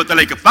destination, but the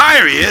lake of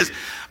fire is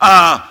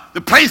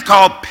the place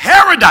called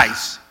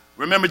paradise.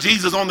 Remember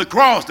Jesus on the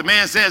cross, the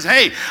man says,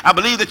 hey, I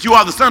believe that you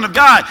are the Son of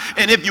God,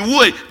 and if you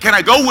would, can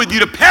I go with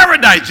you to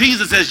paradise?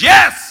 Jesus says,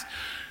 yes,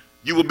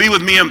 you will be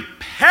with me in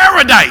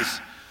paradise.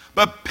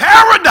 But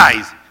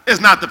paradise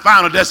is not the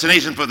final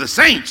destination for the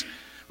saints.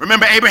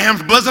 Remember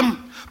Abraham's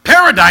bosom?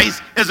 Paradise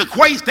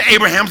equates to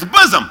Abraham's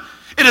bosom.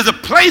 It is a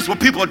place where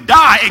people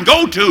die and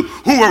go to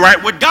who were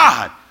right with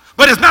God.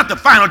 But it's not the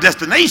final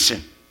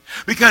destination,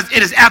 because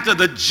it is after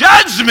the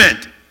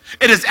judgment.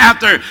 It is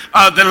after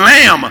the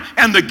lamb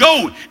and the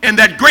goat in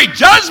that great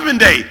judgment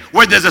day,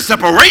 where there's a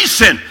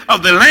separation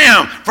of the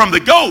lamb from the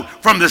goat,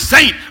 from the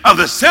saint of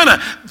the sinner.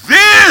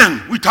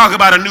 Then we talk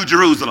about a new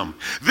Jerusalem.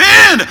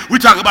 Then we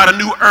talk about a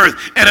new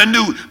earth and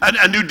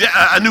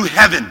a new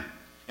heaven.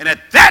 And at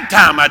that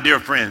time, my dear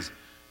friends,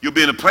 you'll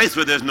be in a place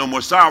where there's no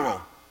more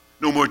sorrow,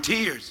 no more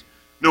tears,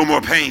 no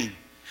more pain.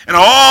 And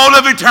all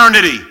of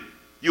eternity,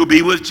 you'll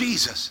be with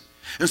Jesus.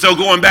 And so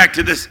going back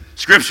to this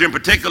scripture in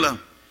particular,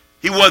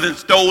 he wasn't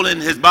stolen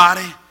his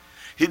body.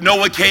 No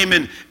one came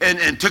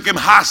and took him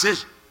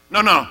hostage.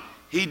 No.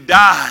 He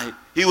died.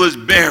 He was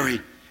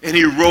buried. And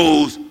he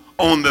rose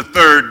on the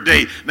third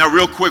day. Now,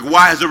 real quick,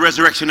 why is the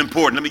resurrection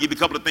important? Let me give you a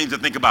couple of things to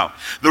think about.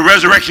 The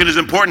resurrection is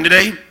important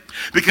today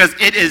because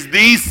it is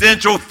the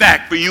central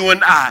fact for you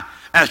and I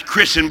as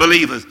Christian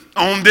believers.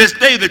 On this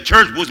day, the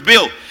church was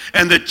built,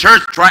 and the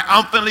church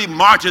triumphantly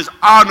marches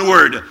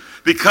onward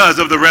because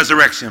of the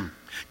resurrection.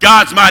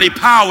 God's mighty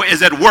power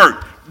is at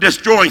work,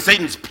 destroying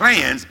Satan's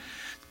plans,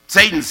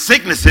 Satan's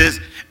sicknesses,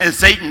 and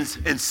Satan's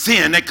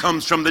sin that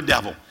comes from the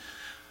devil.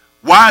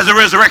 Why is the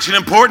resurrection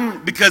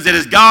important? Because it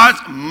is God's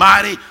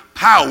mighty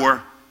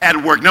power at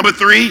work. Number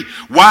 3,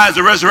 why is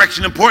the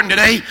resurrection important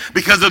today?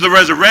 Because of the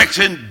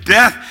resurrection,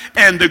 death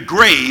and the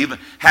grave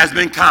has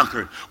been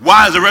conquered.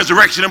 Why is the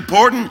resurrection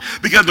important?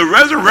 Because the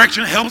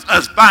resurrection helps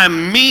us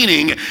find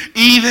meaning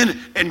even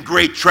in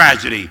great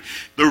tragedy.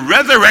 The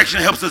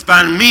resurrection helps us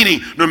find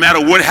meaning no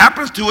matter what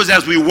happens to us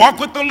as we walk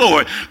with the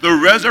Lord. The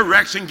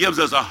resurrection gives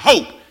us a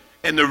hope,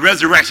 and the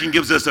resurrection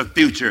gives us a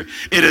future.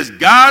 It is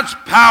God's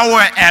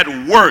power at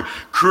work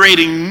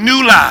creating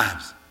new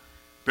lives,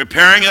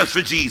 preparing us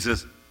for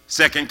Jesus'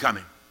 second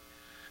coming.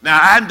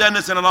 Now, I haven't done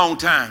this in a long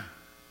time,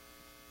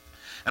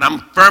 and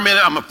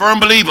I'm a firm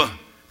believer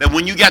that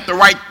when you got the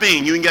right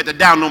thing, you ain't got to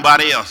doubt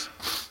nobody else.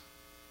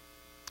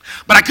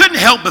 But I couldn't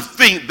help but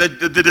think that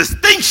the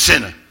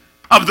distinction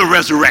of the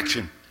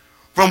resurrection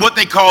from what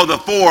they call the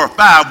 4 or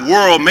 5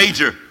 world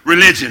major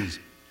religions.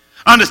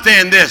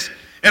 Understand this.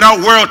 In our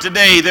world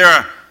today, there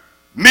are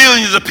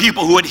millions of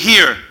people who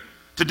adhere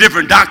to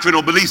different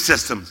doctrinal belief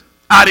systems,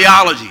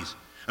 ideologies,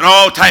 and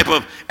all type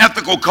of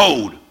ethical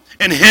code.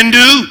 In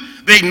Hindu,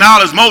 they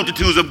acknowledge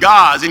multitudes of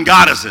gods and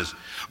goddesses.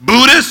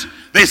 Buddhists,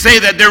 they say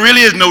that there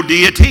really is no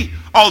deity,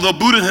 although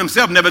Buddha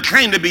himself never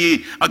claimed to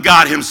be a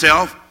god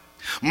himself.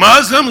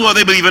 Muslims, well,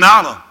 they believe in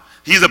Allah.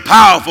 He's a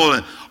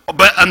powerful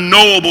but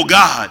unknowable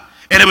God.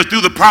 And it was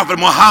through the Prophet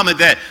Muhammad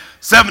that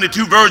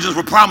 72 virgins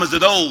were promised to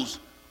those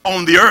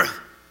on the earth.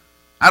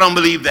 I don't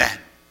believe that.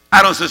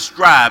 I don't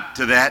subscribe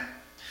to that.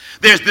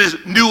 There's this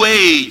new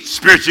age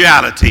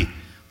spirituality.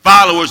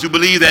 Followers who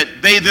believe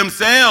that they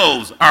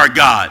themselves are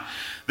God.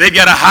 They've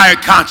got a higher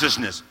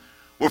consciousness.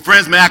 Well,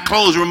 friends, may I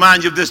close and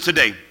remind you of this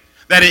today.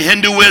 That in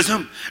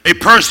Hinduism, a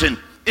person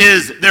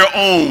is their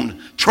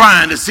own,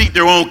 trying to seek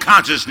their own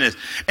consciousness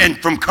and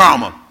from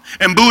karma.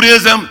 In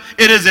Buddhism,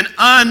 it is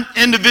an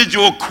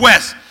individual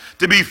quest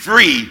to be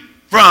free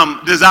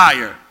from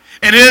desire.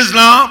 In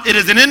Islam, it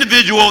is an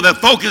individual that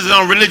focuses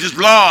on religious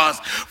laws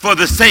for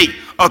the sake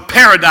of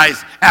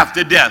paradise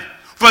after death.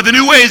 For the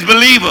New Age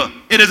believer,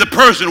 it is a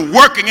person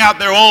working out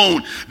their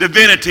own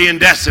divinity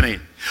and destiny.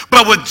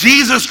 But with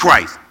Jesus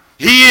Christ,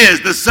 he is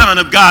the Son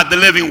of God, the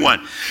living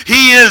one.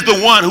 He is the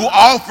one who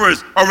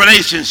offers a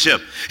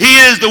relationship. He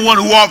is the one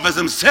who offers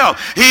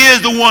himself. He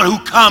is the one who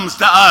comes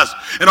to us.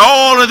 And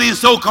all of these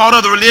so-called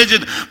other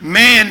religions,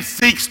 man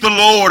seeks the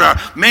Lord or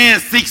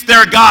man seeks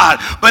their God.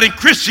 But in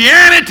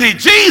Christianity,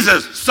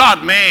 Jesus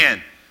sought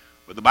man.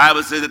 But the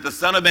Bible says that the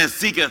Son of Man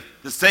seeketh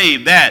to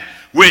save that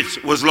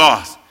which was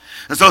lost.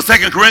 And so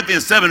 2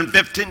 Corinthians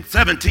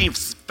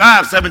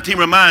 5:17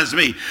 reminds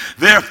me,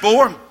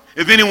 therefore,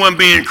 if anyone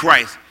be in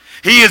Christ,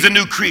 he is a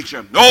new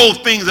creature.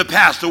 Old things have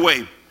passed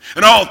away,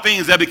 and all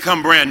things have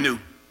become brand new.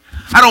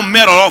 I don't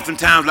meddle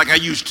oftentimes like I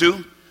used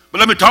to, but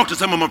let me talk to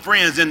some of my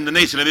friends in the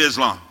Nation of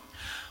Islam.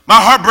 My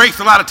heart breaks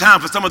a lot of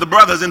time for some of the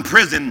brothers in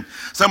prison,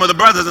 some of the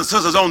brothers and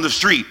sisters on the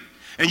street.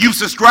 And you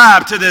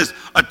subscribe to this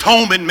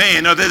atonement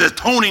man, or this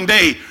atoning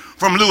day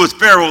from Louis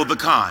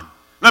Farrakhan.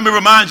 Let me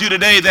remind you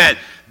today that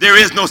there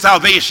is no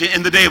salvation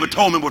in the Day of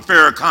Atonement with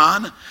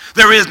Farrakhan.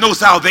 There is no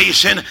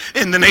salvation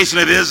in the Nation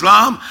of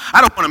Islam.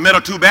 I don't want to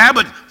meddle too bad,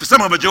 but for some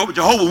of our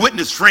Jehovah's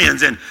Witness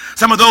friends and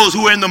some of those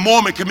who are in the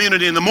Mormon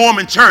community, in the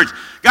Mormon church,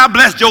 God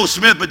bless Joe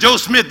Smith, but Joe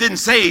Smith didn't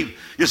save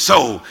your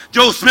soul.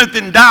 Joe Smith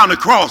didn't die on the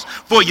cross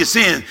for your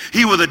sins.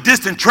 He was a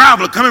distant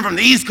traveler coming from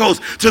the East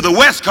Coast to the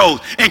West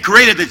Coast and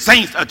created the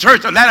saints, a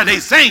church of Latter-day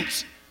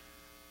Saints.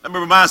 Let me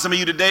remind some of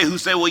you today who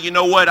say, well, you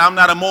know what? I'm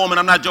not a Mormon.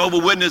 I'm not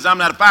Jehovah's Witness. I'm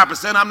not a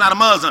 5%. I'm not a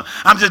Muslim.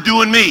 I'm just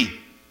doing me.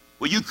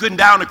 Well, you couldn't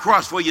die on the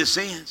cross for your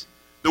sins.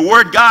 The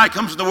word God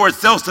comes from the word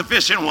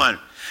self-sufficient one.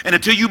 And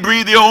until you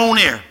breathe your own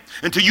air,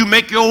 until you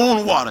make your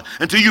own water,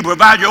 until you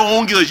provide your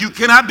own goods, you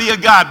cannot be a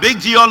God, big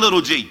G or little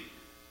g.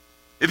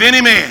 If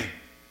any man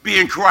be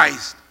in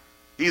Christ,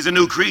 he's a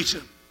new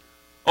creature.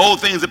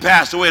 Old things have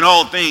passed away, and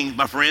all things,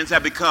 my friends,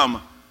 have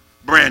become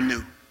brand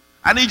new.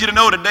 I need you to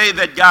know today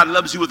that God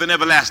loves you with an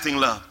everlasting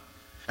love.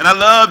 And I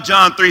love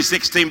John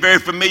 3:16, very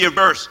familiar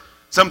verse,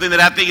 something that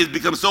I think has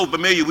become so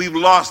familiar. We've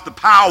lost the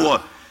power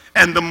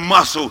and the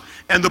muscle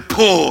and the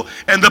pull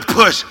and the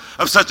push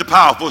of such a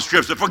powerful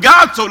scripture. For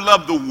God so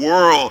loved the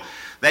world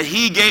that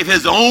he gave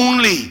his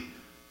only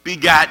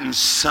begotten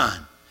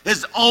Son.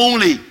 His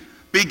only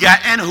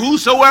begotten, and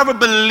whosoever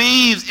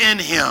believes in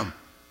him,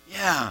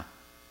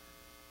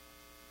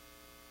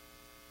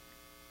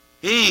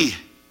 he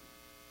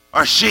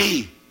or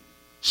she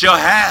shall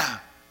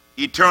have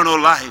eternal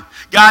life.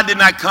 God did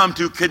not come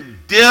to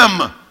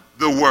condemn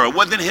the world.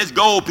 Wasn't his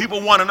goal?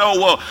 People want to know,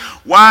 well,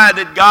 why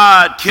did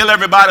God kill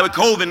everybody with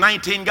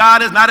COVID-19?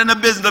 God is not in the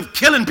business of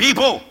killing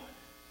people.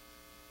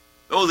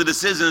 Those are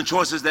decisions and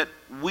choices that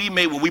we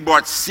made when we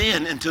brought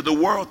sin into the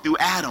world through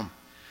Adam.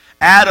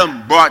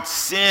 Adam brought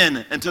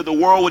sin into the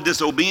world with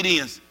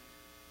disobedience.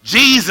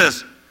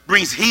 Jesus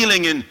brings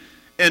healing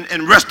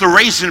and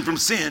restoration from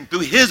sin through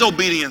his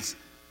obedience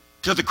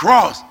to the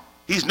cross.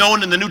 He's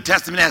known in the New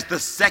Testament as the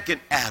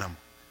second Adam.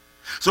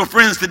 So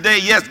friends, today,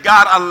 yes,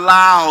 God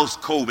allows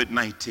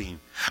COVID-19.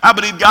 I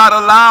believe God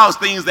allows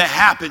things that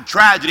happen,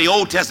 tragedy,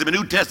 Old Testament,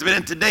 New Testament,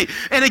 and today,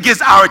 and it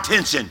gets our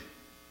attention.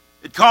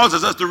 It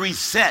causes us to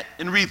reset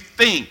and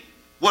rethink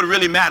what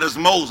really matters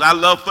most. I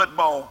love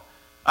football.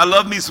 I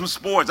love me some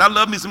sports. I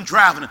love me some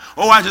traveling.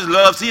 Oh, I just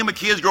love seeing my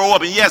kids grow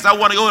up. And yes, I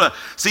want to go to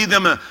see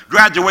them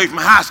graduate from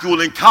high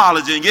school and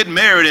college and get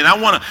married. And I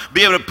want to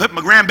be able to put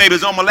my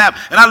grandbabies on my lap.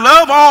 And I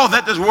love all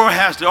that this world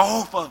has to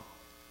offer.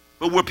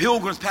 But we're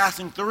pilgrims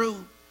passing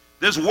through.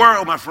 This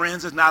world, my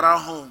friends, is not our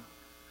home.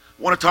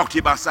 I want to talk to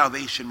you about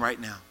salvation right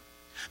now.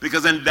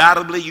 Because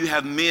undoubtedly you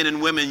have men and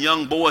women,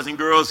 young boys and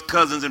girls,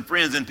 cousins and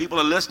friends, and people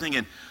are listening.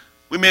 And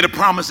we made a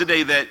promise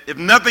today that if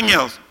nothing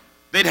else,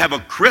 they'd have a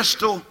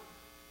crystal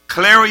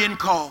clarion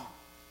call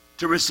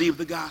to receive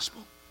the gospel.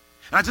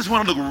 And I just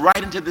want to look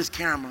right into this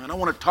camera, and I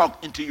want to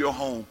talk into your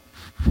home.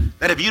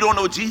 That if you don't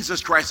know Jesus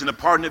Christ and the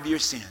pardon of your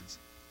sins,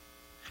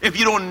 if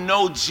you don't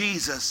know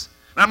Jesus,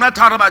 and I'm not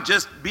talking about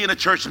just being a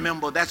church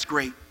member, that's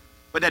great,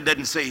 but that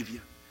doesn't save you.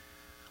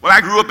 Well,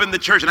 I grew up in the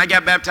church and I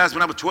got baptized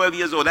when I was 12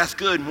 years old. That's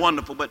good and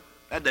wonderful, but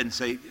that doesn't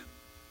save you.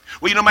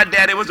 Well, you know, my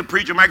daddy was a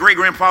preacher, my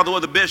great-grandfather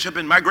was a bishop,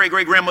 and my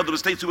great-great-grandmother was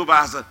state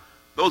supervisor.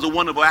 Those are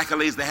wonderful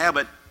accolades to have,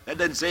 but that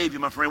doesn't save you,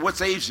 my friend. What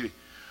saves you?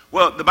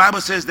 Well, the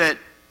Bible says that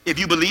if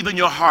you believe in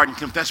your heart and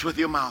confess with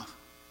your mouth,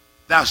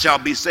 thou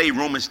shalt be saved,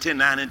 Romans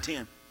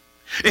 10:9-10.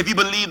 If you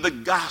believe the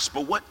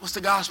gospel, what's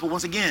the gospel?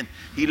 Once again,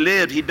 he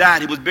lived, he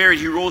died, he was buried,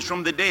 he rose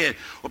from the dead.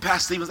 Well,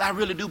 Pastor Stevens, I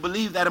really do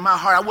believe that in my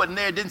heart. I wasn't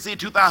there, didn't see it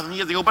 2,000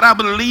 years ago, but I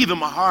believe in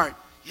my heart,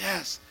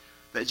 yes,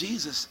 that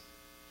Jesus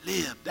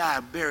lived,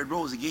 died, buried,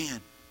 rose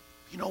again.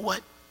 You know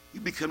what?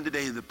 You become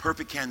today the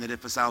perfect candidate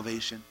for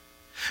salvation.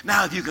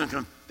 Now, if you can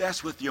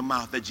confess with your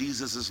mouth that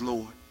Jesus is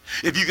Lord,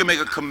 if you can make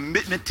a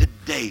commitment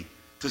today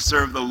to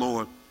serve the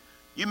Lord,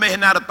 you may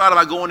not have thought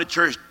about going to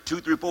church 2,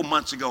 3, 4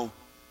 months ago,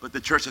 but the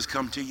church has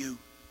come to you.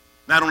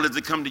 Not only does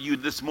it come to you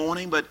this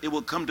morning, but it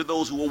will come to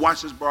those who will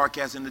watch this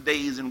broadcast in the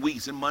days and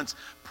weeks and months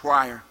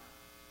prior.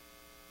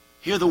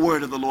 Hear the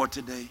word of the Lord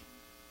today.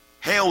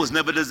 Hell was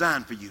never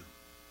designed for you.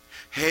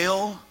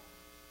 Hell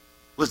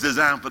was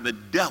designed for the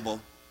devil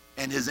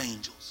and his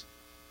angels.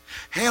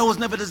 Hell was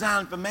never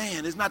designed for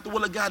man. It's not the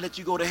will of God that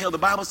you go to hell. The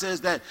Bible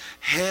says that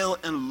hell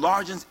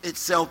enlarges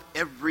itself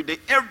every day.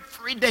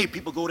 Every day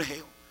people go to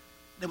hell.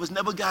 That was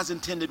never God's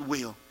intended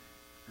will.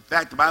 In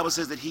fact, the Bible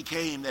says that he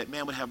came that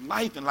man would have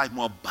life and life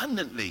more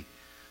abundantly.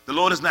 The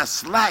Lord is not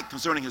slack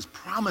concerning his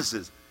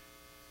promises.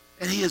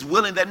 And he is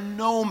willing that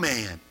no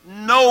man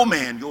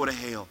go to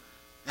hell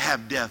and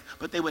have death,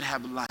 but they would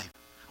have life.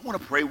 I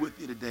want to pray with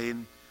you today,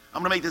 and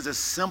I'm going to make this as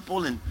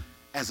simple and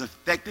as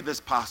effective as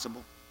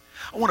possible.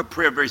 I want to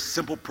pray a very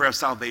simple prayer of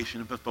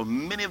salvation. But for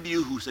many of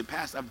you who say,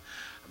 Pastor, I've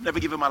never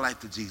given my life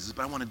to Jesus,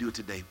 but I want to do it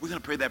today. We're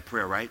going to pray that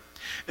prayer, right?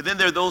 And then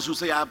there are those who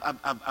say,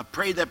 I've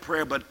prayed that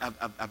prayer, but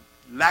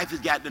life has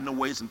gotten in the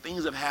way. Some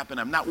things have happened.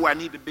 I'm not where I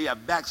need to be.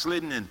 I've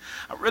backslidden, and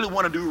I really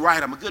want to do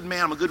right. I'm a good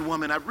man. I'm a good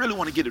woman. I really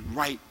want to get it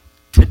right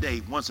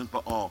today, once and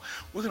for all.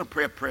 We're going to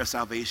pray a prayer of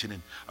salvation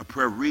and a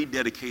prayer of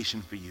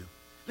rededication for you.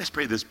 Let's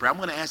pray this prayer. I'm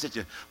going to ask that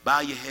you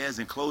bow your heads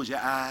and close your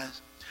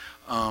eyes.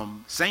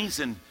 Saints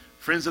and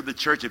friends of the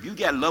church, if you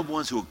got loved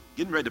ones who are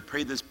getting ready to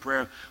pray this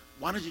prayer,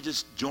 why don't you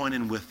just join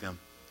in with them?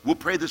 We'll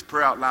pray this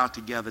prayer out loud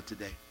together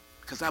today,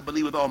 because I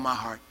believe with all my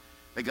heart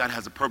that God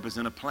has a purpose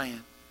and a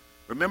plan.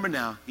 Remember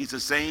now, he's the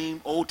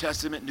same Old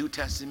Testament, New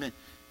Testament.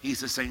 He's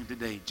the same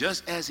today.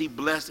 Just as he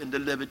blessed and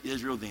delivered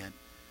Israel then,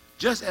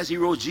 just as he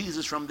rose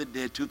Jesus from the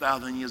dead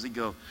 2,000 years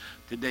ago,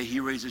 today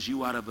he raises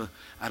you out of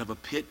a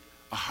pit,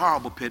 a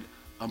horrible pit,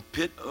 a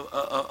pit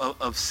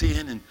of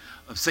sin and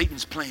of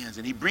Satan's plans.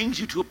 And he brings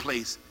you to a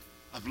place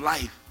of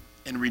life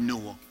and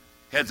renewal.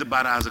 Heads are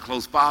bowed, eyes are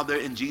closed. Father,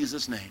 in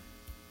Jesus' name,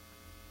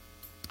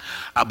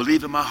 I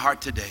believe in my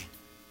heart today,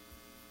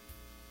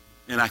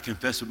 and I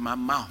confess with my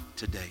mouth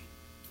today,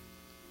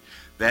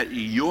 that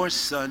your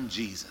son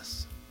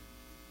Jesus,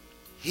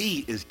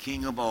 he is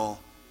King of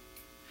all.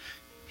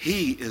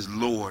 He is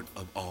Lord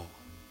of all.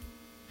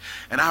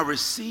 And I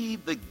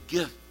receive the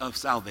gift of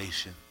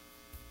salvation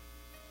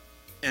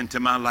into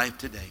my life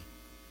today,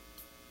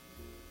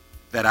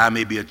 that I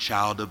may be a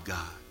child of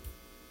God.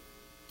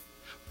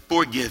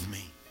 Forgive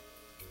me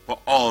for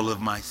all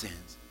of my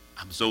sins.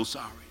 I'm so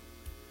sorry.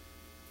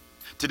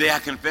 Today I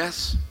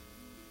confess,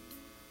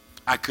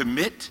 I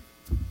commit,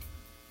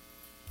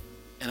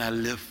 and I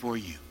live for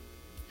you.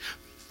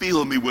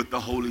 Fill me with the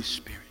Holy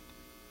Spirit,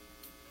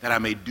 that I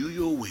may do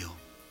your will,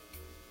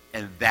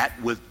 and that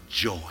with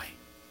joy.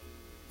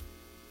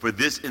 For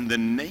this, in the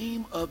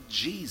name of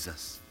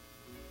Jesus,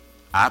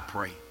 I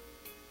pray.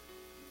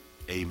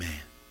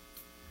 Amen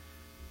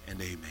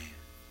and amen.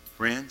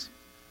 Friends,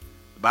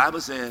 the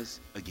Bible says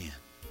again,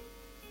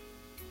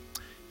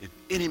 if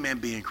any man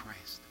be in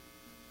Christ,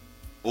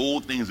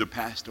 old things are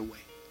passed away.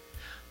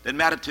 Doesn't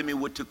matter to me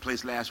what took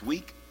place last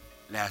week,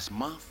 last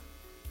month,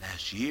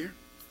 last year,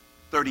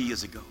 30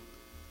 years ago.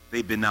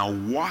 They've been now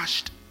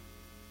washed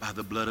by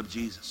the blood of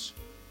Jesus.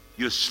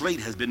 Your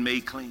slate has been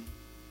made clean.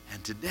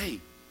 And today,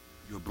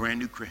 you're a brand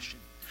new Christian.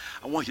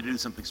 I want you to do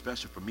something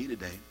special for me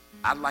today.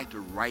 I'd like to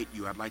write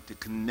you. I'd like to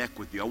connect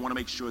with you. I want to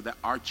make sure that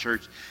our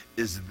church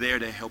is there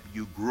to help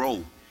you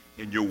grow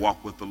in your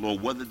walk with the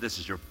Lord. Whether this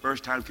is your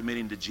first time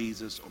committing to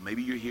Jesus, or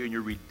maybe you're here and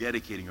you're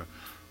rededicating or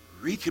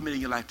recommitting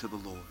your life to the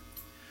Lord,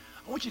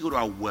 I want you to go to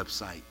our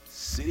website,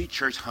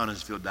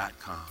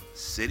 citychurchhuntersville.com,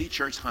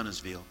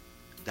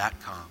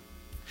 citychurchhuntersville.com.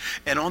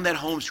 And on that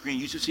home screen,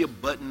 you should see a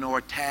button or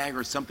a tag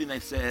or something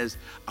that says,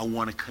 I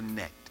want to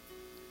connect.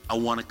 I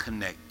want to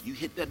connect. You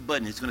hit that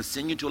button, it's going to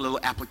send you to a little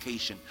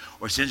application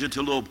or send you to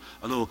a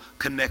little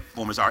connect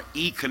form. It's our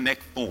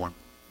e-connect form.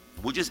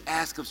 We'll just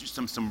ask us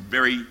some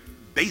very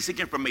basic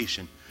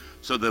information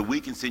so that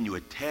we can send you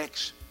a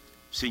text,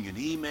 send you an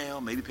email,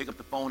 maybe pick up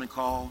the phone and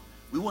call.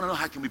 We want to know,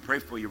 how can we pray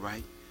for you,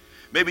 right?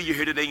 Maybe you're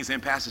here today and you're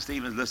saying, Pastor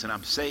Stevens, listen,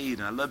 I'm saved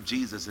and I love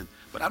Jesus,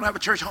 but I don't have a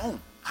church home.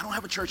 I don't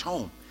have a church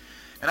home.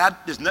 And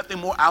there's nothing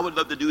more I would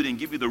love to do than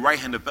give you the right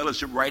hand of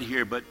fellowship right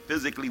here, but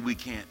physically we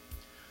can't.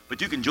 But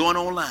you can join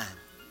online,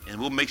 and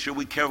we'll make sure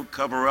we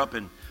cover up,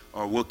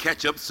 or we'll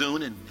catch up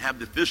soon and have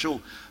the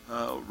official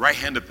right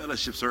hand of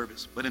fellowship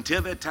service. But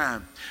until that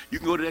time, you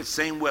can go to that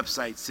same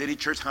website,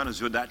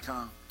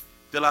 citychurchhuntersville.com,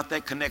 fill out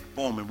that connect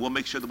form, and we'll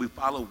make sure that we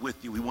follow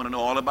with you. We want to know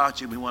all about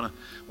you. We want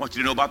you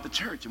to know about the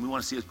church, and we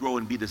want to see us grow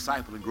and be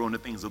discipled and grow in the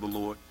things of the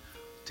Lord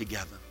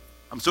together.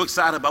 I'm so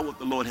excited about what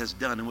the Lord has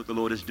done and what the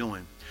Lord is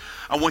doing.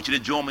 I want you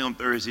to join me on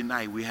Thursday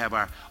night. We have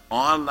our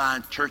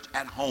online church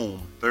at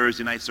home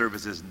Thursday night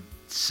services,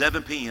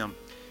 7 p.m.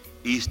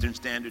 Eastern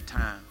Standard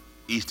Time.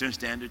 Eastern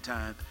Standard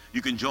Time.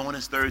 You can join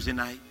us Thursday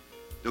night.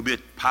 There'll be a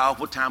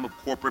powerful time of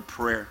corporate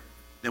prayer.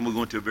 Then we're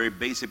going to a very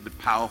basic but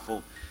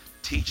powerful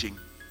teaching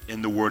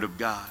in the Word of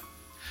God.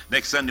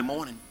 Next Sunday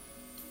morning,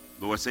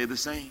 Lord say the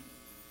same.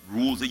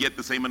 Rules are yet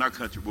the same in our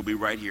country. We'll be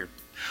right here.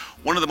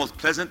 One of the most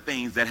pleasant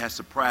things that has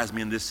surprised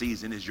me in this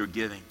season is your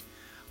giving.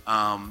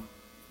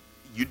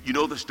 You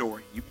know the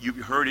story. You've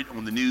heard it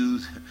on the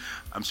news.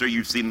 I'm sure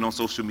you've seen it on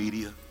social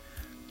media.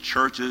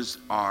 Churches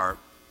are,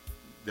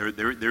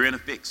 they're in a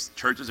fix.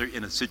 Churches are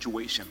in a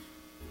situation.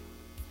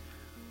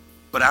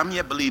 But I'm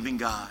yet believing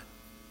God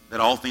that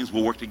all things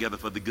will work together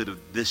for the good of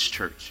this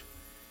church.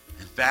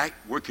 In fact,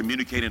 we're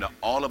communicating to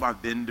all of our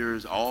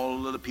vendors,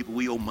 all of the people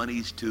we owe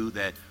monies to,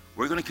 that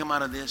we're going to come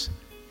out of this,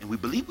 and we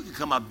believe we can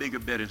come out bigger,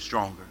 better, and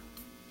stronger.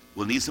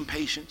 We'll need some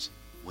patience.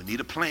 We'll need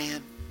a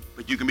plan,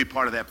 but you can be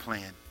part of that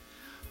plan.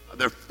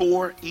 There are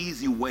 4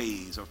 easy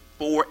ways, or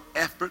 4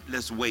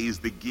 effortless ways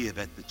to give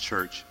at the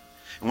church.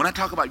 And when I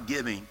talk about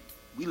giving,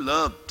 we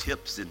love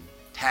tips and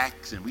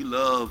tax, and we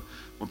love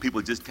when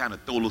people just kind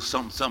of throw a little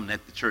something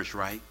at the church,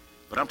 right?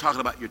 But I'm talking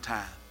about your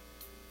tithe.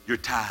 Your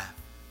tithe.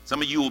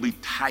 Some of you will be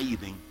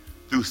tithing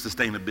through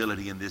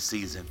sustainability in this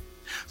season.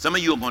 Some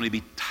of you are going to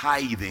be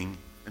tithing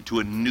into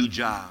a new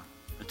job,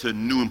 into a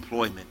new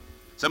employment.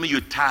 Some of you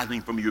are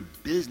tithing from your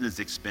business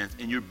expense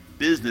and your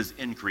business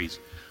increase.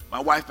 My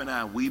wife and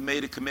I, we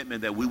made a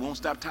commitment that we won't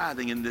stop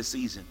tithing in this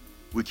season.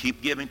 We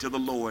keep giving to the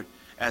Lord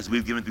as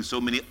we've given through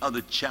so many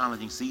other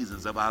challenging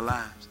seasons of our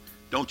lives.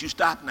 Don't you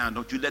stop now.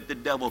 Don't you let the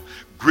devil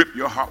grip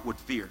your heart with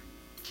fear.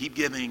 Keep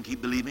giving,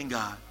 keep believing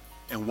God,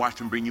 and watch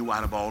him bring you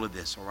out of all of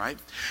this, all right?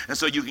 And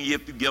so you can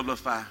give through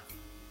Givelify.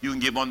 You can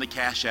give on the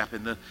Cash App,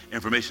 and the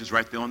information is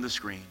right there on the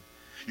screen.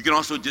 You can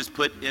also just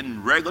put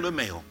in regular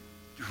mail,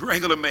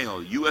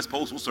 U.S.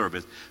 Postal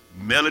Service,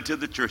 mail it to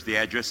the church. The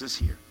address is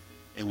here,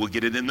 and we'll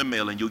get it in the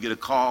mail, and you'll get a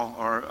call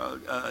or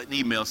an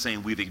email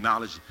saying we've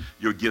acknowledged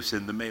your gifts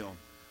in the mail.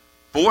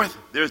 4th,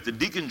 there's the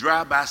Deacon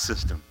Drive-By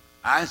system.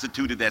 I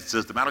instituted that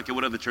system. I don't care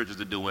what other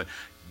churches are doing.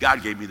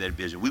 God gave me that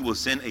vision. We will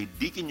send a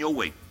deacon your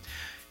way,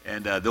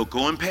 and they'll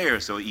go in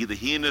pairs. So either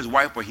he and his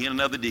wife or he and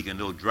another deacon,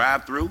 they'll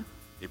drive through.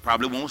 They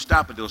probably won't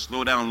stop, but they'll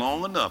slow down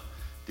long enough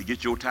to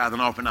get your tithe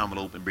and offering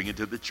envelope and bring it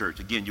to the church.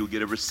 Again, you'll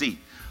get a receipt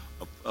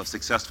of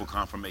successful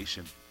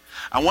confirmation.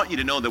 I want you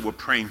to know that we're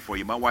praying for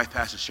you. My wife,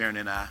 Pastor Sharon,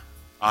 and I,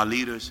 our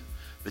leaders,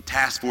 the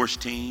task force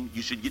team,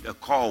 you should get a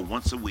call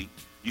once a week.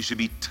 You should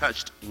be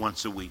touched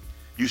once a week.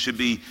 You should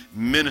be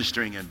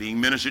ministering and being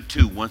ministered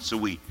to once a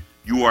week.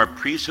 You are a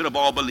priesthood of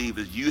all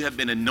believers. You have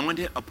been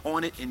anointed,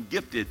 appointed, and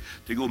gifted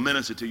to go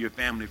minister to your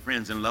family,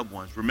 friends, and loved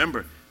ones.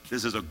 Remember,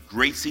 this is a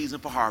great season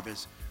for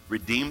harvest.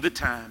 Redeem the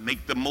time.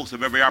 Make the most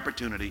of every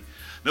opportunity.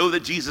 Know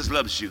that Jesus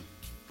loves you,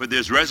 for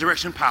there's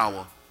resurrection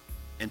power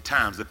in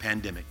times of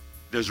pandemic.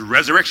 There's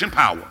resurrection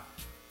power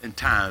in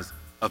times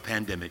of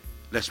pandemic.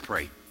 Let's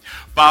pray.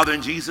 Father,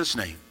 in Jesus'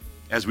 name,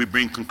 as we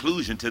bring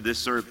conclusion to this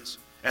service,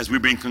 as we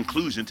bring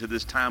conclusion to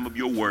this time of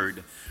your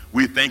word,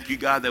 we thank you,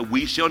 God, that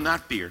we shall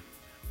not fear,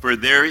 for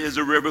there is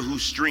a river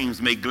whose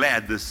streams make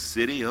glad the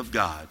city of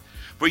God.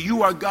 For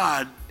you are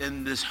God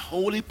in this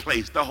holy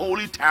place, the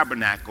holy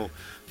tabernacle.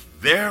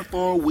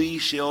 Therefore we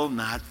shall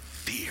not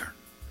fear.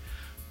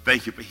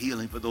 Thank you for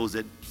healing for those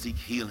that seek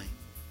healing.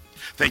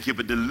 Thank you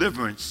for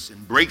deliverance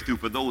and breakthrough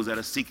for those that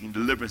are seeking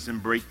deliverance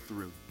and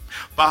breakthrough.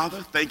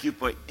 Father, thank you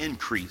for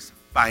increase,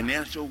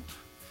 financial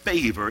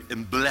favor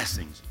and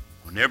blessings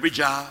on every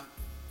job,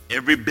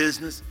 every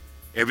business,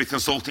 every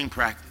consulting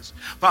practice.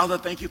 Father,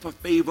 thank you for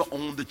favor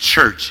on the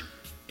church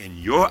in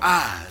your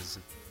eyes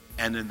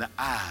and in the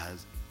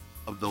eyes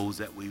of those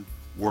that we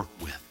work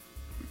with.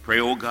 We pray,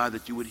 oh God,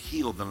 that you would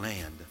heal the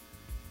land,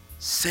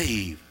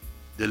 save,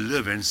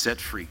 deliver, and set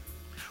free.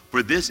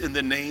 For this in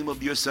the name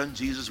of your Son,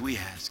 Jesus, we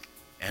ask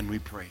and we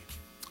pray.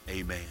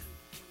 Amen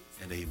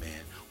and amen.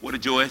 What a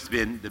joy it's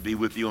been to be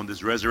with you on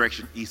this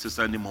Resurrection Easter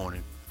Sunday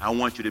morning. I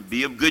want you to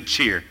be of good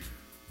cheer,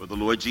 for the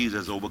Lord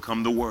Jesus has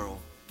overcome the world.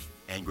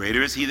 And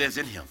greater is he that's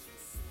in him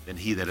than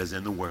he that is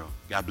in the world.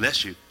 God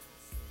bless you.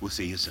 We'll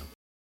see you soon.